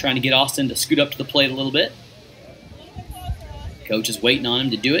 And trying to get Austin to scoot up to the plate a little bit. Coach is waiting on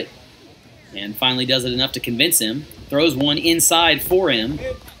him to do it. And finally does it enough to convince him. Throws one inside for him.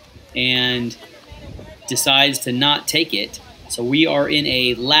 And decides to not take it. So we are in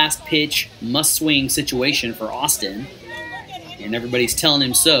a last pitch must-swing situation for Austin. And everybody's telling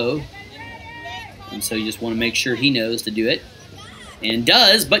him so. And so you just want to make sure he knows to do it. And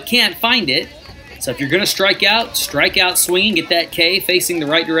does, but can't find it. So if you're going to strike out swinging, get that K facing the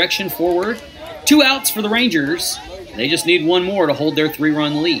right direction forward. 2 outs for the Rangers. They just need 1 more to hold their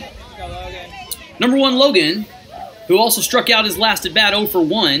 3-run lead. Number 1, Logan, who also struck out his last at-bat 0 for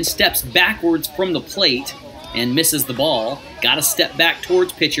 1, steps backwards from the plate and misses the ball. Got to step back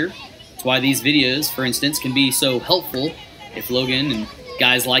towards pitcher. That's why these videos, for instance, can be so helpful. If Logan and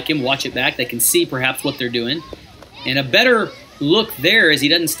guys like him watch it back, they can see perhaps what they're doing. And a better look there is he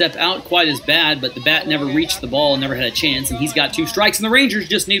doesn't step out quite as bad, but the bat never reached the ball and never had a chance, and he's got 2 strikes, and the Rangers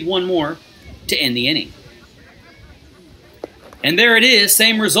just need 1 more to end the inning. And there it is,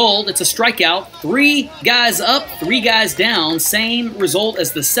 same result. It's a strikeout. 3 guys up, 3 guys down. Same result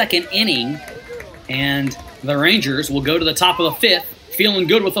as the 2nd inning. And the Rangers will go to the top of the 5th, feeling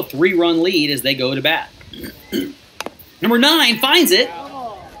good with a 3-run lead as they go to bat. Number 9 finds it.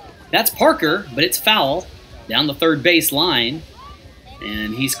 That's Parker, but it's foul down the third base line.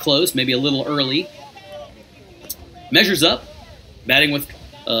 And he's close, maybe a little early. Measures up, batting with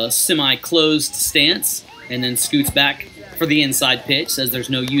a semi-closed stance, and then scoots back for the inside pitch. Says there's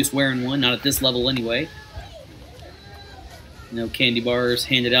no use wearing one, not at this level anyway. No candy bars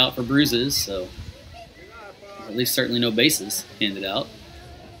handed out for bruises, so at least certainly no bases handed out.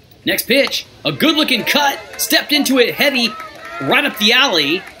 Next pitch, a good-looking cut, stepped into it heavy, right up the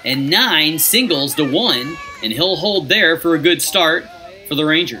alley, and 9 singles to 1, and he'll hold there for a good start for the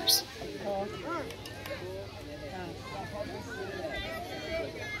Rangers.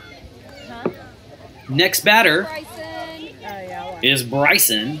 Next batter is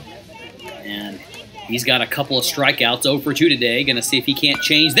Bryson, and he's got a couple of strikeouts, 0 for 2 today. Going to see if he can't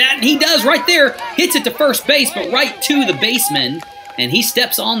change that, and he does right there. Hits it to first base, but right to the baseman, and he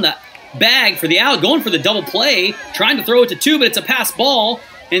steps on the bag for the out, going for the double play, trying to throw it to 2, but it's a pass ball,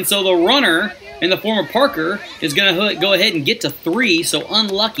 and so the runner in the form of Parker is going to go ahead and get to 3, so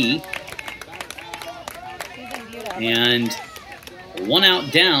unlucky. And 1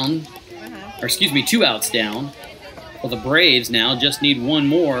 out down, or excuse me, 2 outs down. Well, the Braves now just need 1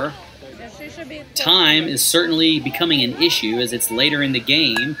 more time is certainly becoming an issue as it's later in the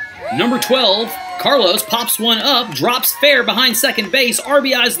game. Number 12, Carlos pops one up, drops fair behind second base,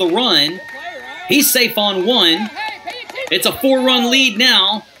 RBI's the run. He's safe on one. It's a 4-run lead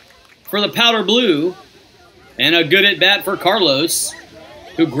now for the Powder Blue. And a good at-bat for Carlos,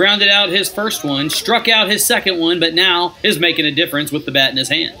 who grounded out his first one, struck out his second one, but now is making a difference with the bat in his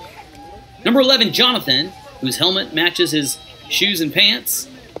hand. Number 11, Jonathan, whose helmet matches his shoes and pants.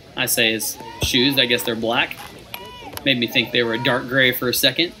 I say his shoes, I guess they're black. Made me think they were a dark gray for a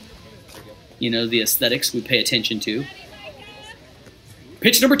second. You know, the aesthetics we pay attention to.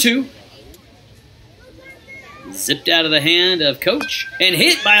 Pitch number 2. Zipped out of the hand of Coach and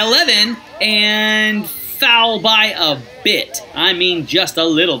hit by 11 and foul by a bit. I mean just a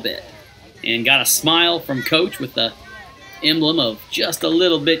little bit. And got a smile from Coach with the emblem of just a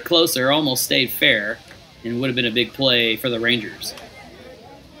little bit closer, almost stayed fair, and would have been a big play for the Rangers.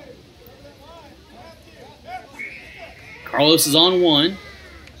 Carlos is on one,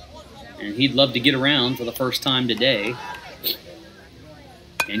 and he'd love to get around for the first time today.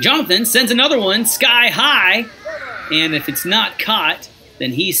 And Jonathan sends another one sky high, and if it's not caught,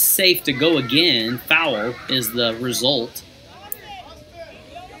 then he's safe to go again. Foul is the result.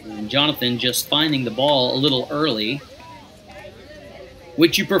 And Jonathan just finding the ball a little early.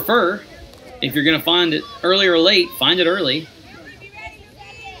 Which you prefer. If you're going to find it early or late, find it early.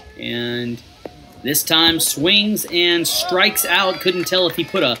 And this time swings and strikes out. Couldn't tell if he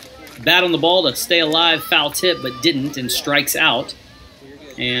put a bat on the ball to stay alive, foul tip, but didn't, and strikes out.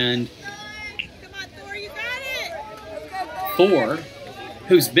 And Thor,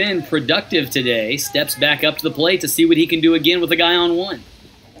 who's been productive today, steps back up to the plate to see what he can do again with a guy on one.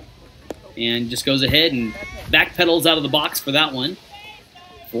 And just goes ahead and backpedals out of the box for that one.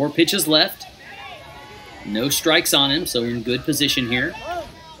 4 pitches left. No strikes on him, so in good position here.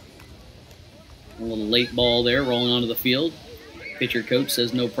 A little late ball there, rolling onto the field. Pitcher coach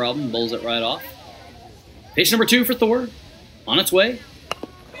says no problem, bowls it right off. Pitch number 2 for Thor. On its way.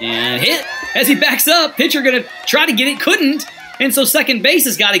 And hit as he backs up. Pitcher going to try to get it, couldn't. And so second base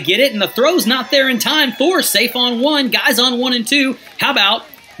has got to get it, and the throw's not there in time. Thor safe on one, guys on 1 and 2. How about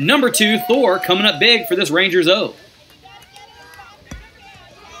number 2, Thor, coming up big for this Rangers O?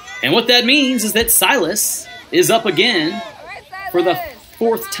 And what that means is that Silas is up again for the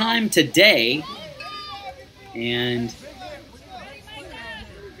 4th time today. And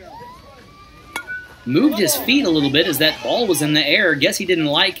moved his feet a little bit as that ball was in the air. Guess he didn't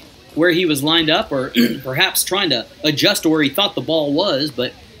like where he was lined up, or perhaps trying to adjust to where he thought the ball was,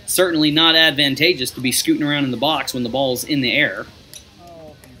 but certainly not advantageous to be scooting around in the box when the ball's in the air.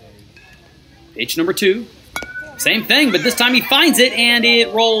 Pitch number 2. Same thing, but this time he finds it, and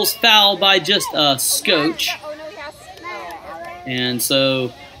it rolls foul by just a scotch. And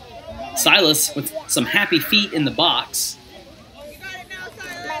so Silas, with some happy feet in the box,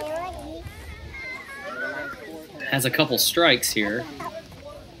 has a couple strikes here.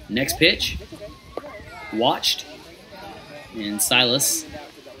 Next pitch, watched, and Silas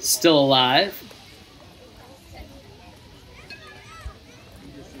still alive.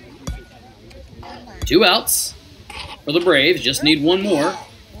 Two outs for the Braves, just need one more.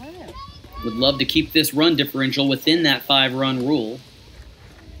 Would love to keep this run differential within that 5-run rule.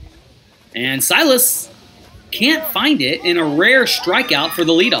 And Silas can't find it in a rare strikeout for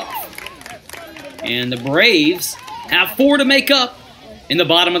the leadoff. And the Braves have 4 to make up in the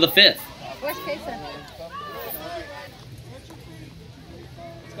bottom of the 5th.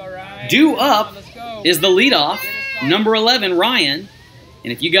 Due up is the leadoff, number 11, Ryan.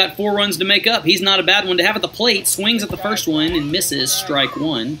 And if you got 4 runs to make up, he's not a bad one to have at the plate. Swings at the first one and misses, strike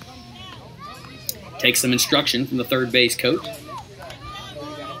 1. Takes some instruction from the third base coach.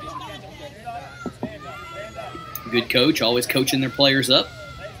 Good coach, always coaching their players up.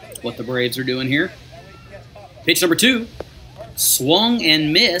 What the Braves are doing here. Pitch number 2. Swung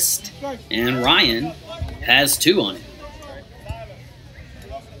and missed, and Ryan has 2 on it.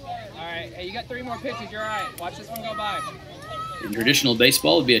 All right, hey, you got 3 more pitches. You're all right. Watch this one go by. In traditional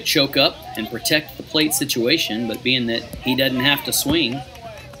baseball, it would be a choke up and protect the plate situation, but being that he doesn't have to swing,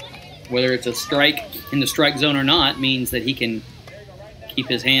 whether it's a strike in the strike zone or not, means that he can keep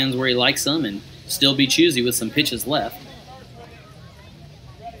his hands where he likes them and still be choosy with some pitches left.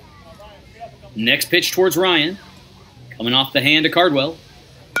 Next pitch towards Ryan, coming off the hand of Cardwell,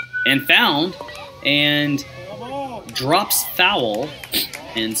 and found, and drops foul.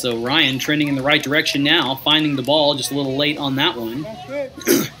 And so Ryan trending in the right direction now, finding the ball just a little late on that one.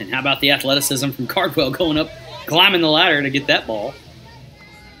 And how about the athleticism from Cardwell going up, climbing the ladder to get that ball.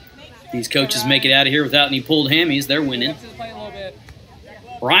 These coaches make it out of here without any pulled hammies. They're winning.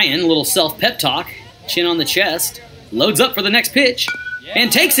 Ryan, a little self-pep talk, chin on the chest, loads up for the next pitch,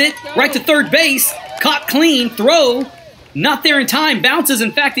 and takes it right to third base. Caught clean, throw, not there in time, bounces.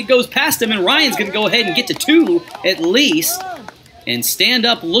 In fact, it goes past him, and Ryan's going to go ahead and get to 2 at least, and stand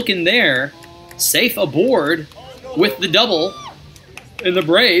up looking there, safe aboard with the double, and the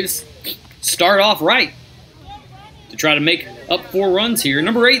Braves start off right to try to make up 4 runs here.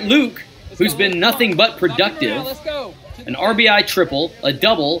 Number 8, Luke, who's been nothing but productive. An RBI triple, a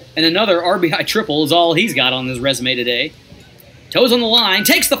double, and another RBI triple is all he's got on his resume today. Toes on the line,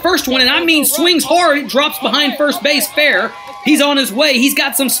 takes the first one, and I mean swings hard. It drops behind first base, fair. He's on his way. He's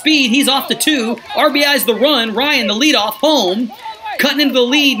got some speed. He's off to 2. RBI's the run. Ryan, the leadoff, home. Cutting into the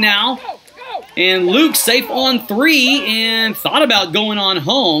lead now. And Luke safe on 3 and thought about going on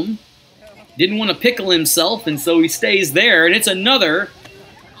home. Didn't want to pickle himself, and so he stays there. And it's another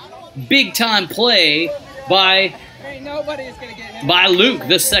big-time play by Luke,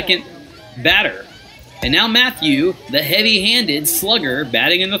 the second batter. And now Matthew, the heavy-handed slugger,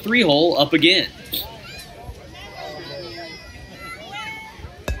 batting in the 3-hole, up again.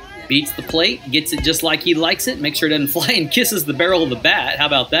 Beats the plate, gets it just like he likes it, makes sure it doesn't fly, and kisses the barrel of the bat. How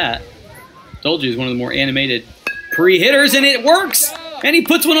about that? Told you he's one of the more animated pre-hitters, and it works! And he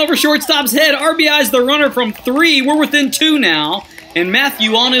puts one over shortstop's head. RBI's the runner from 3. We're within 2 now. And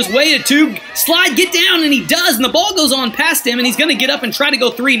Matthew on his way to 2. Slide, get down, and he does. And the ball goes on past him, and he's going to get up and try to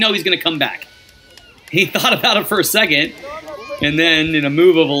go 3. No, he's going to come back. He thought about it for a second, and then in a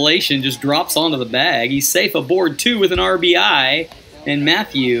move of elation just drops onto the bag. He's safe aboard 2 with an RBI, and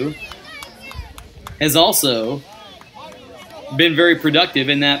Matthew has also been very productive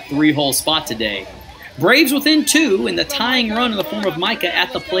in that 3-hole spot today. Braves within 2, and the tying run in the form of Micah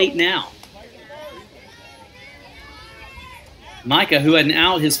at the plate now. Micah, who had an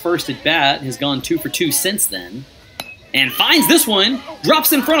out his first at bat, has gone 2 for 2 since then. And finds this one,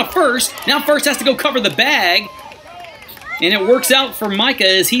 drops in front of first. Now first has to go cover the bag. And it works out for Micah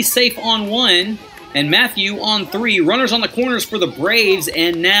as he's safe on 1. And Matthew on 3. Runners on the corners for the Braves.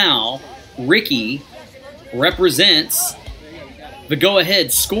 And now Ricky represents the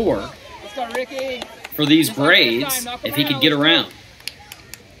go-ahead score for these Braves if he could get around.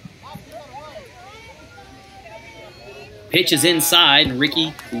 Pitch is inside, and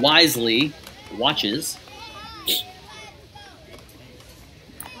Ricky wisely watches.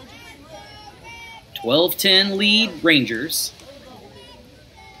 12-10 lead Rangers.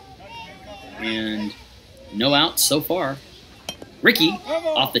 And no outs so far. Ricky,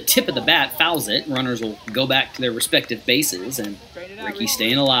 off the tip of the bat, fouls it. Runners will go back to their respective bases, and Ricky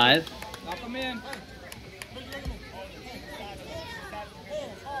staying alive.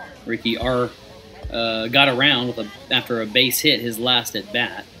 Ricky got around with after a base hit his last at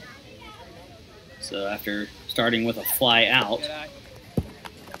bat. So after starting with a fly out,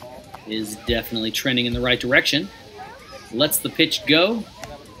 is definitely trending in the right direction. Lets the pitch go.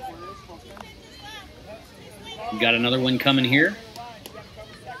 Got another one coming here.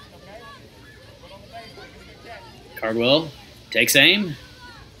 Cardwell takes aim.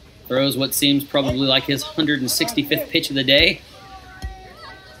 Throws what seems probably like his 165th pitch of the day.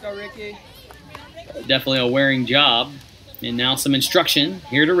 Go, Ricky. Definitely a wearing job. And now some instruction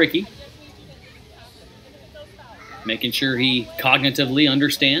here to Ricky. Making sure he cognitively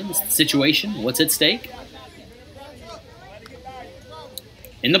understands the situation, what's at stake.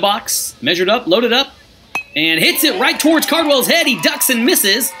 In the box, measured up, loaded up, and hits it right towards Cardwell's head. He ducks and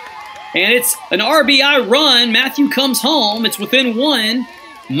misses. And it's an RBI run. Matthew comes home. It's within 1.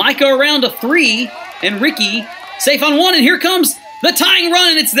 Micah around to 3. And Ricky safe on 1. And here comes the tying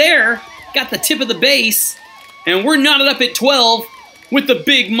run, and it's there. Got the tip of the base. And we're knotted up at 12 with the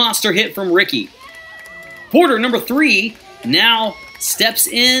big monster hit from Ricky. Porter, number 3, now steps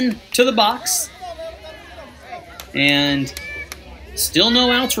in to the box. And still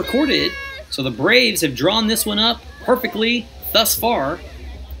no outs recorded. So the Braves have drawn this one up perfectly thus far.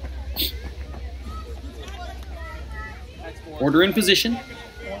 Porter in position.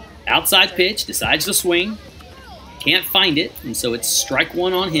 Outside pitch, decides to swing. Can't find it, and so it's strike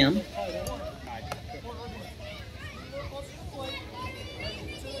 1 on him.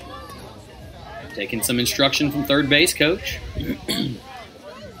 Taking some instruction from third base coach. He's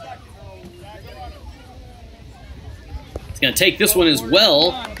going to take this one as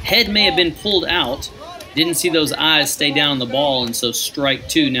well. Head may have been pulled out. Didn't see those eyes stay down on the ball, and so strike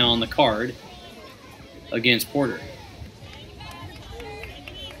 2 now on the card against Porter.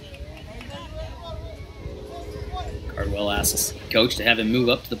 Cardwell asks coach to have him move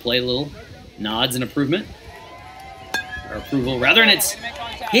up to the plate a little. Nods in improvement. Or approval, rather, and it's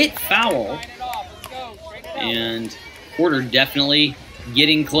hit foul. And Porter definitely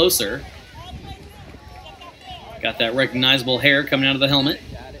getting closer. Got that recognizable hair coming out of the helmet.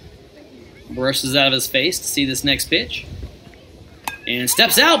 Brushes out of his face to see this next pitch. And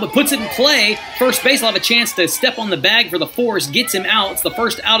steps out, but puts it in play. First base will have a chance to step on the bag for the force. Gets him out. It's the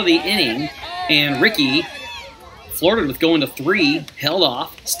first out of the inning. And Ricky, flirted with going to 3, held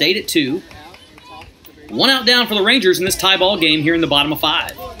off, stayed at 2. 1 out down for the Rangers in this tie ball game here in the bottom of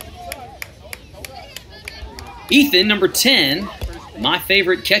 5. Ethan, number 10, my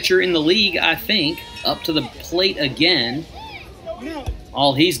favorite catcher in the league, I think, up to the plate again.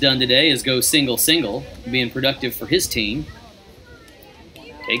 All he's done today is go single, being productive for his team.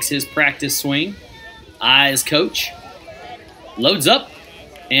 Takes his practice swing, eyes coach, loads up,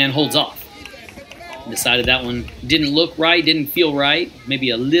 and holds off. Decided that one didn't look right, didn't feel right,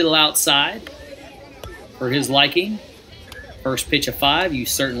 maybe a little outside for his liking. First pitch of 5, you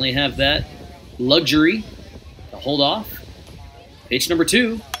certainly have that luxury to hold off. Pitch number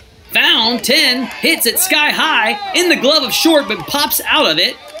 2, found, 10, hits it sky high, in the glove of short, but pops out of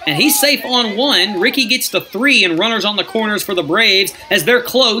it. And he's safe on 1. Ricky gets to 3 and runners on the corners for the Braves as they're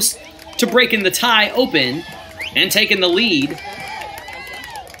close to breaking the tie open and taking the lead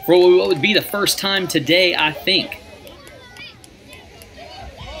for what would be the first time today, I think.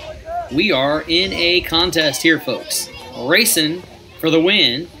 We are in a contest here, folks. Racing for the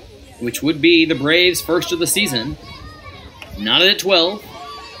win, which would be the Braves' first of the season. Knotted at 12.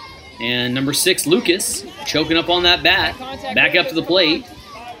 And number 6, Lucas, choking up on that bat. Back up to the plate.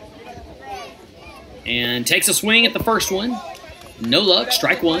 And takes a swing at the first one. No luck,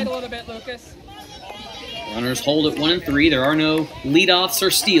 strike 1. Runners hold at 1 and 3. There are no leadoffs or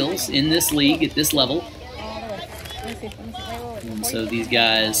steals in this league at this level. And so these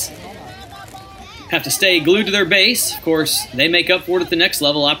guys have to stay glued to their base. Of course, they make up for it at the next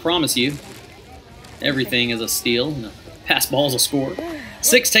level, I promise you. Everything is a steal. And a pass ball's a score.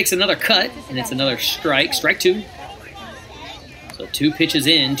 6 takes another cut, and it's another strike. Strike 2. So 2 pitches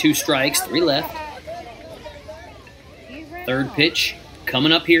in, 2 strikes, 3 left. Third pitch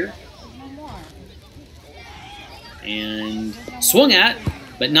coming up here. And swung at,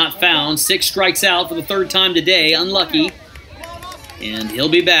 but not found. 6 strikes out for the 3rd time today. Unlucky. And he'll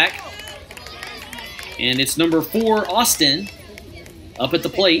be back. And it's number 4, Austin, up at the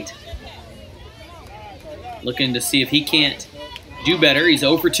plate. Looking to see if he can't do better. He's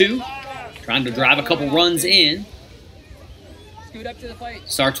 0 for 2. Trying to drive a couple runs in. Scoot up to the plate.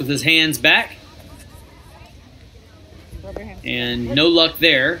 Starts with his hands back. And no luck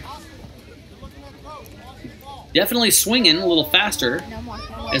there. Definitely swinging a little faster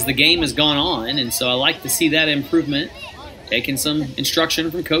as the game has gone on, and so I like to see that improvement. Taking some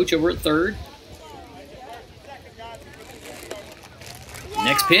instruction from Coach over at 3rd.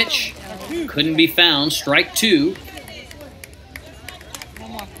 Next pitch, couldn't be found, strike 2.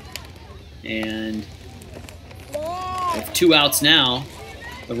 And with 2 outs now,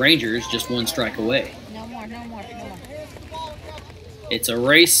 the Rangers just 1 strike away. It's a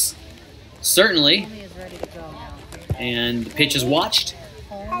race, certainly, and the pitch is watched,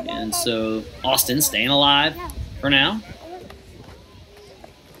 and so Austin staying alive for now.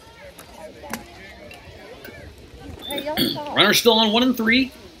 Runner still on 1 and 3.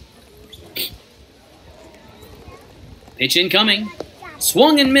 Pitch incoming.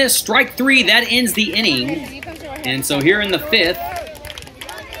 Swung and missed, strike 3. That ends the inning. And so here in the 5th,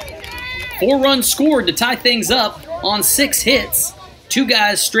 4 runs scored to tie things up on 6 hits. 2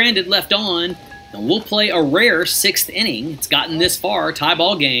 guys stranded left on, and we'll play a rare 6th inning. It's gotten this far, tie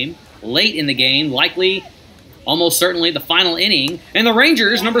ball game, late in the game, likely, almost certainly the final inning. And the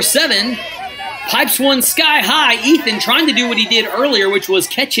Rangers, number 7, pipes one sky high. Ethan trying to do what he did earlier, which was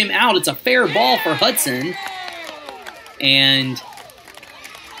catch him out. It's a fair ball for Hudson. And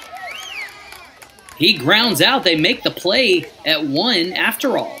he grounds out. They make the play at 1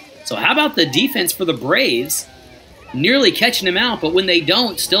 after all. So how about the defense for the Braves? Nearly catching him out, but when they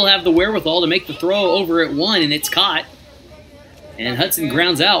don't, still have the wherewithal to make the throw over at 1, and it's caught. And Hudson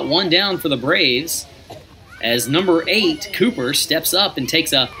grounds out, 1 down for the Braves. As number 8, Cooper, steps up and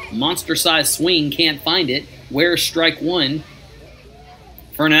takes a monster-sized swing, can't find it. Where's strike 1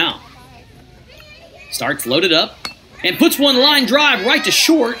 for now? Starts loaded up and puts one line drive right to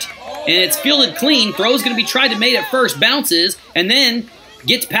short, and it's fielded clean. Throw's going to be tried to make at first, bounces, and then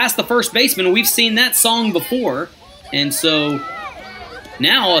gets past the first baseman. We've seen that song before. And so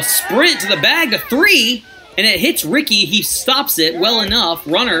now a sprint to the bag to 3, and it hits Ricky. He stops it well enough.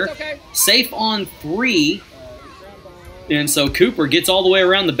 Runner safe on 3. And so Cooper gets all the way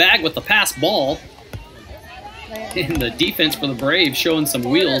around the bag with the pass ball. And the defense for the Braves showing some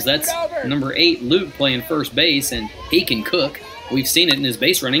wheels. That's number 8, Luke, playing first base, and he can cook. We've seen it in his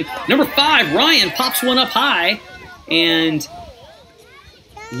base running. Number 5, Ryan pops one up high, and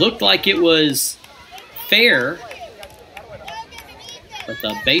looked like it was fair, but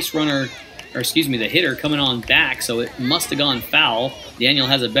the base runner, or excuse me, the hitter coming on back, so it must have gone foul. Daniel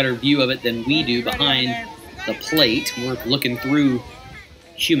has a better view of it than we do behind the plate. We're looking through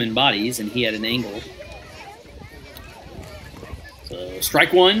human bodies, and he had an angle. So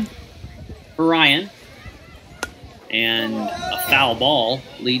strike 1 for Ryan, and a foul ball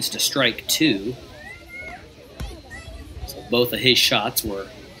leads to strike 2. So both of his shots were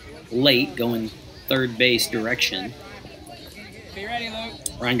late, going third base direction. Be ready, Luke.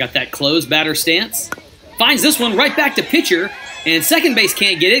 Ryan got that closed batter stance. Finds this one right back to pitcher, and second base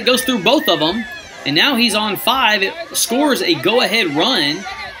can't get it. Goes through both of them, and now he's on 5. It scores a go-ahead run,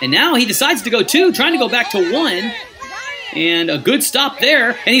 and now he decides to go 2, trying to go back to 1. And a good stop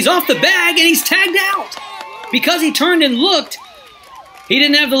there, and he's off the bag, and he's tagged out. Because he turned and looked, he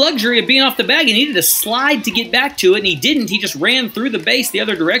didn't have the luxury of being off the bag. He needed to slide to get back to it, and he didn't. He just ran through the base the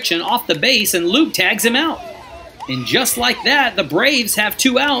other direction, off the base, and Luke tags him out. And just like that, the Braves have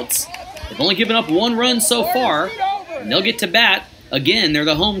 2 outs. They've only given up 1 run so far, and they'll get to bat. Again, they're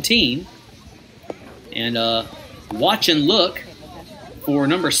the home team. And watch and look for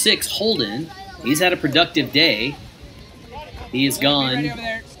number 6, Holden. He's had a productive day. He has gone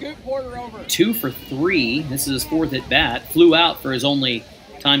 2 for 3. This is his 4th at bat. Flew out for his only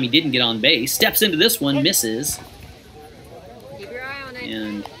time he didn't get on base. Steps into this one, misses. Keep your eye on it.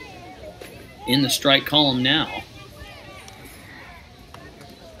 And in the strike column now.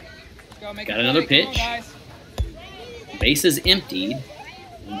 Got another pitch. Base is emptied.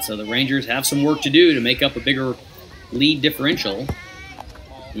 And so the Rangers have some work to do to make up a bigger lead differential.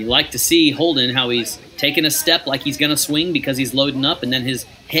 You like to see Holden, how he's taking a step like he's going to swing because he's loading up, and then his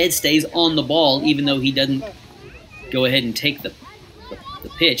head stays on the ball even though he doesn't go ahead and take the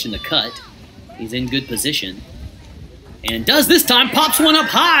pitch and the cut. He's in good position. And does this time, pops one up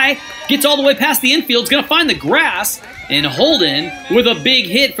high, gets all the way past the infield, is going to find the grass, and Holden with a big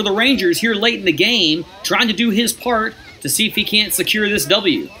hit for the Rangers here late in the game, trying to do his part to see if he can't secure this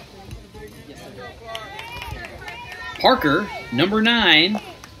W. Parker, number 9,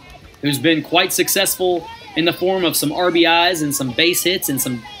 who's been quite successful in the form of some RBIs and some base hits and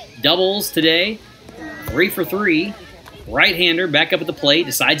some doubles today. 3 for 3. Right-hander back up at the plate,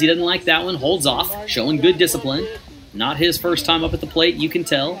 decides he doesn't like that one, holds off, showing good discipline. Not his first time up at the plate, you can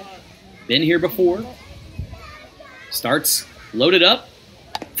tell. Been here before. Starts loaded up,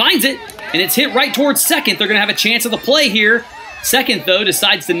 finds it, and it's hit right towards second. They're going to have a chance of the play here. Second, though,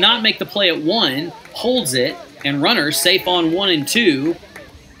 decides to not make the play at 1, holds it, and runners safe on 1 and 2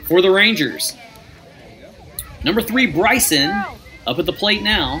 for the Rangers. Number 3, Bryson, up at the plate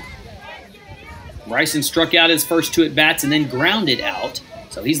now. Bryson struck out his first 2 at-bats and then grounded out.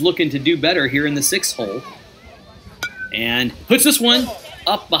 So he's looking to do better here in the 6th hole. And puts this one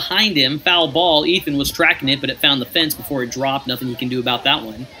up behind him. Foul ball. Ethan was tracking it, but it found the fence before it dropped. Nothing you can do about that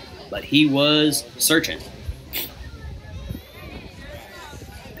one. But he was searching.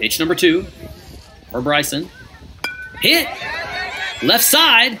 Pitch number 2 for Bryson. Hit. Left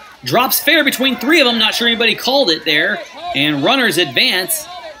side. Drops fair between 3 of them. Not sure anybody called it there. And runners advance.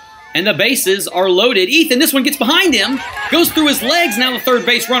 And the bases are loaded. Ethan, this one gets behind him. Goes through his legs. Now the third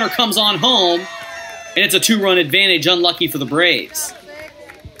base runner comes on home. And it's a 2-run advantage. Unlucky for the Braves.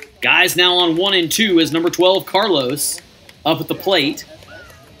 Guys now on 1 and 2 is number 12, Carlos, up at the plate.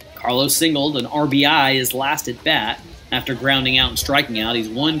 Carlos singled an RBI his last at bat after grounding out and striking out. He's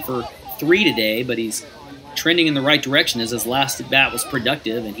 1 for 3 today, but he's trending in the right direction as his last at bat was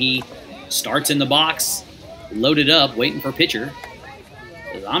productive, and he starts in the box, loaded up, waiting for pitcher.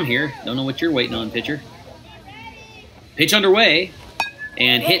 Says, I'm here. Don't know what you're waiting on, pitcher. Pitch underway,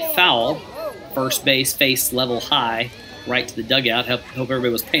 and hit foul. First base, face level high, right to the dugout. Hope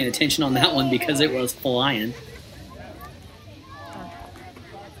everybody was paying attention on that one because it was flying.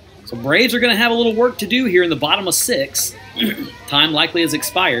 So Braves are going to have a little work to do here in the bottom of 6. Time likely has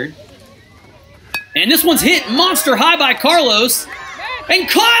expired. And this one's hit monster high by Carlos. And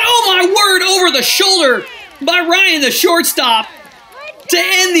caught, oh my word, over the shoulder by Ryan, the shortstop. To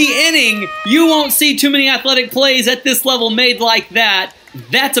end the inning, you won't see too many athletic plays at this level made like that.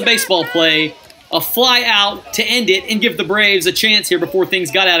 That's a baseball play. A fly out to end it and give the Braves a chance here before things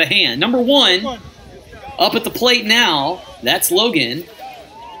got out of hand. Number 1, up at the plate now, that's Logan.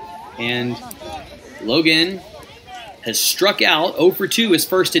 And Logan has struck out 0 for 2 his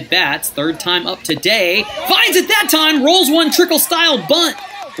first at-bats, 3rd time up today. Finds it that time, rolls one trickle-style bunt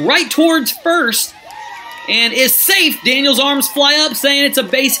right towards first, and is safe. Daniel's arms fly up saying it's a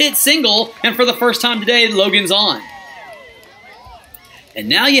base hit single, and for the first time today, Logan's on. And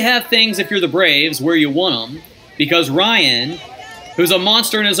now you have things, if you're the Braves, where you want them, because Ryan, who's a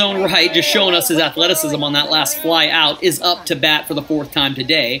monster in his own right, just showing us his athleticism on that last fly out, is up to bat for the 4th time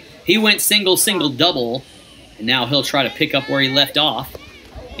today. He went single, single, double, and now he'll try to pick up where he left off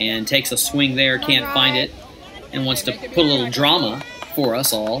and takes a swing there, can't find it, and wants to put a little drama for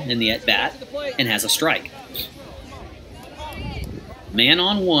us all in the at-bat, and has a strike. Man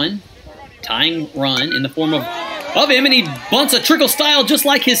on 1, tying run in the form of him, and he bunts a trickle style just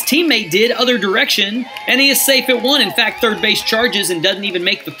like his teammate did, other direction, and he is safe at 1. In fact, third base charges and doesn't even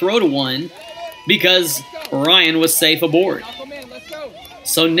make the throw to 1 because Ryan was safe aboard.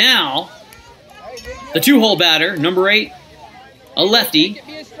 So now, the 2-hole batter, number 8, a lefty,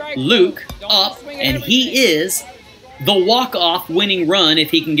 Luke, up, and he is the walk-off winning run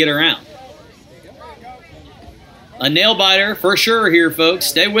if he can get around. A nail-biter for sure here, folks.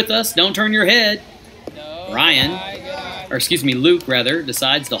 Stay with us. Don't turn your head. Luke,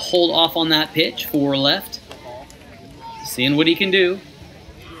 decides to hold off on that pitch for left. Seeing what he can do.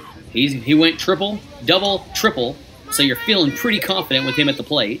 He went triple, double, triple, so you're feeling pretty confident with him at the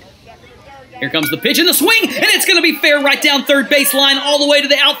plate. Here comes the pitch and the swing, and it's going to be fair right down third base line all the way to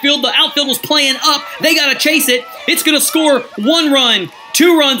the outfield. The outfield was playing up. They got to chase it. It's going to score 1 run,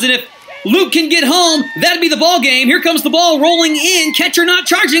 2 runs, and if Luke can get home, that'd be the ball game. Here comes the ball rolling in. Catcher not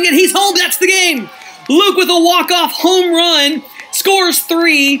charging it. He's home. That's the game. Luke with a walk-off home run scores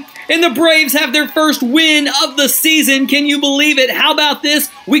 3, and the Braves have their first win of the season. Can you believe it? How about this?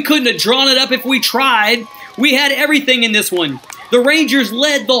 We couldn't have drawn it up if we tried. We had everything in this one. The Rangers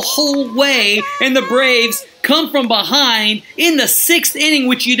led the whole way, and the Braves come from behind in the 6th inning,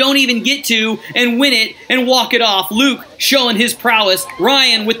 which you don't even get to, and win it and walk it off. Luke showing his prowess.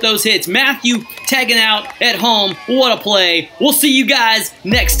 Ryan with those hits. Matthew tagging out at home. What a play. We'll see you guys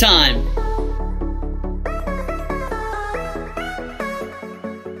next time.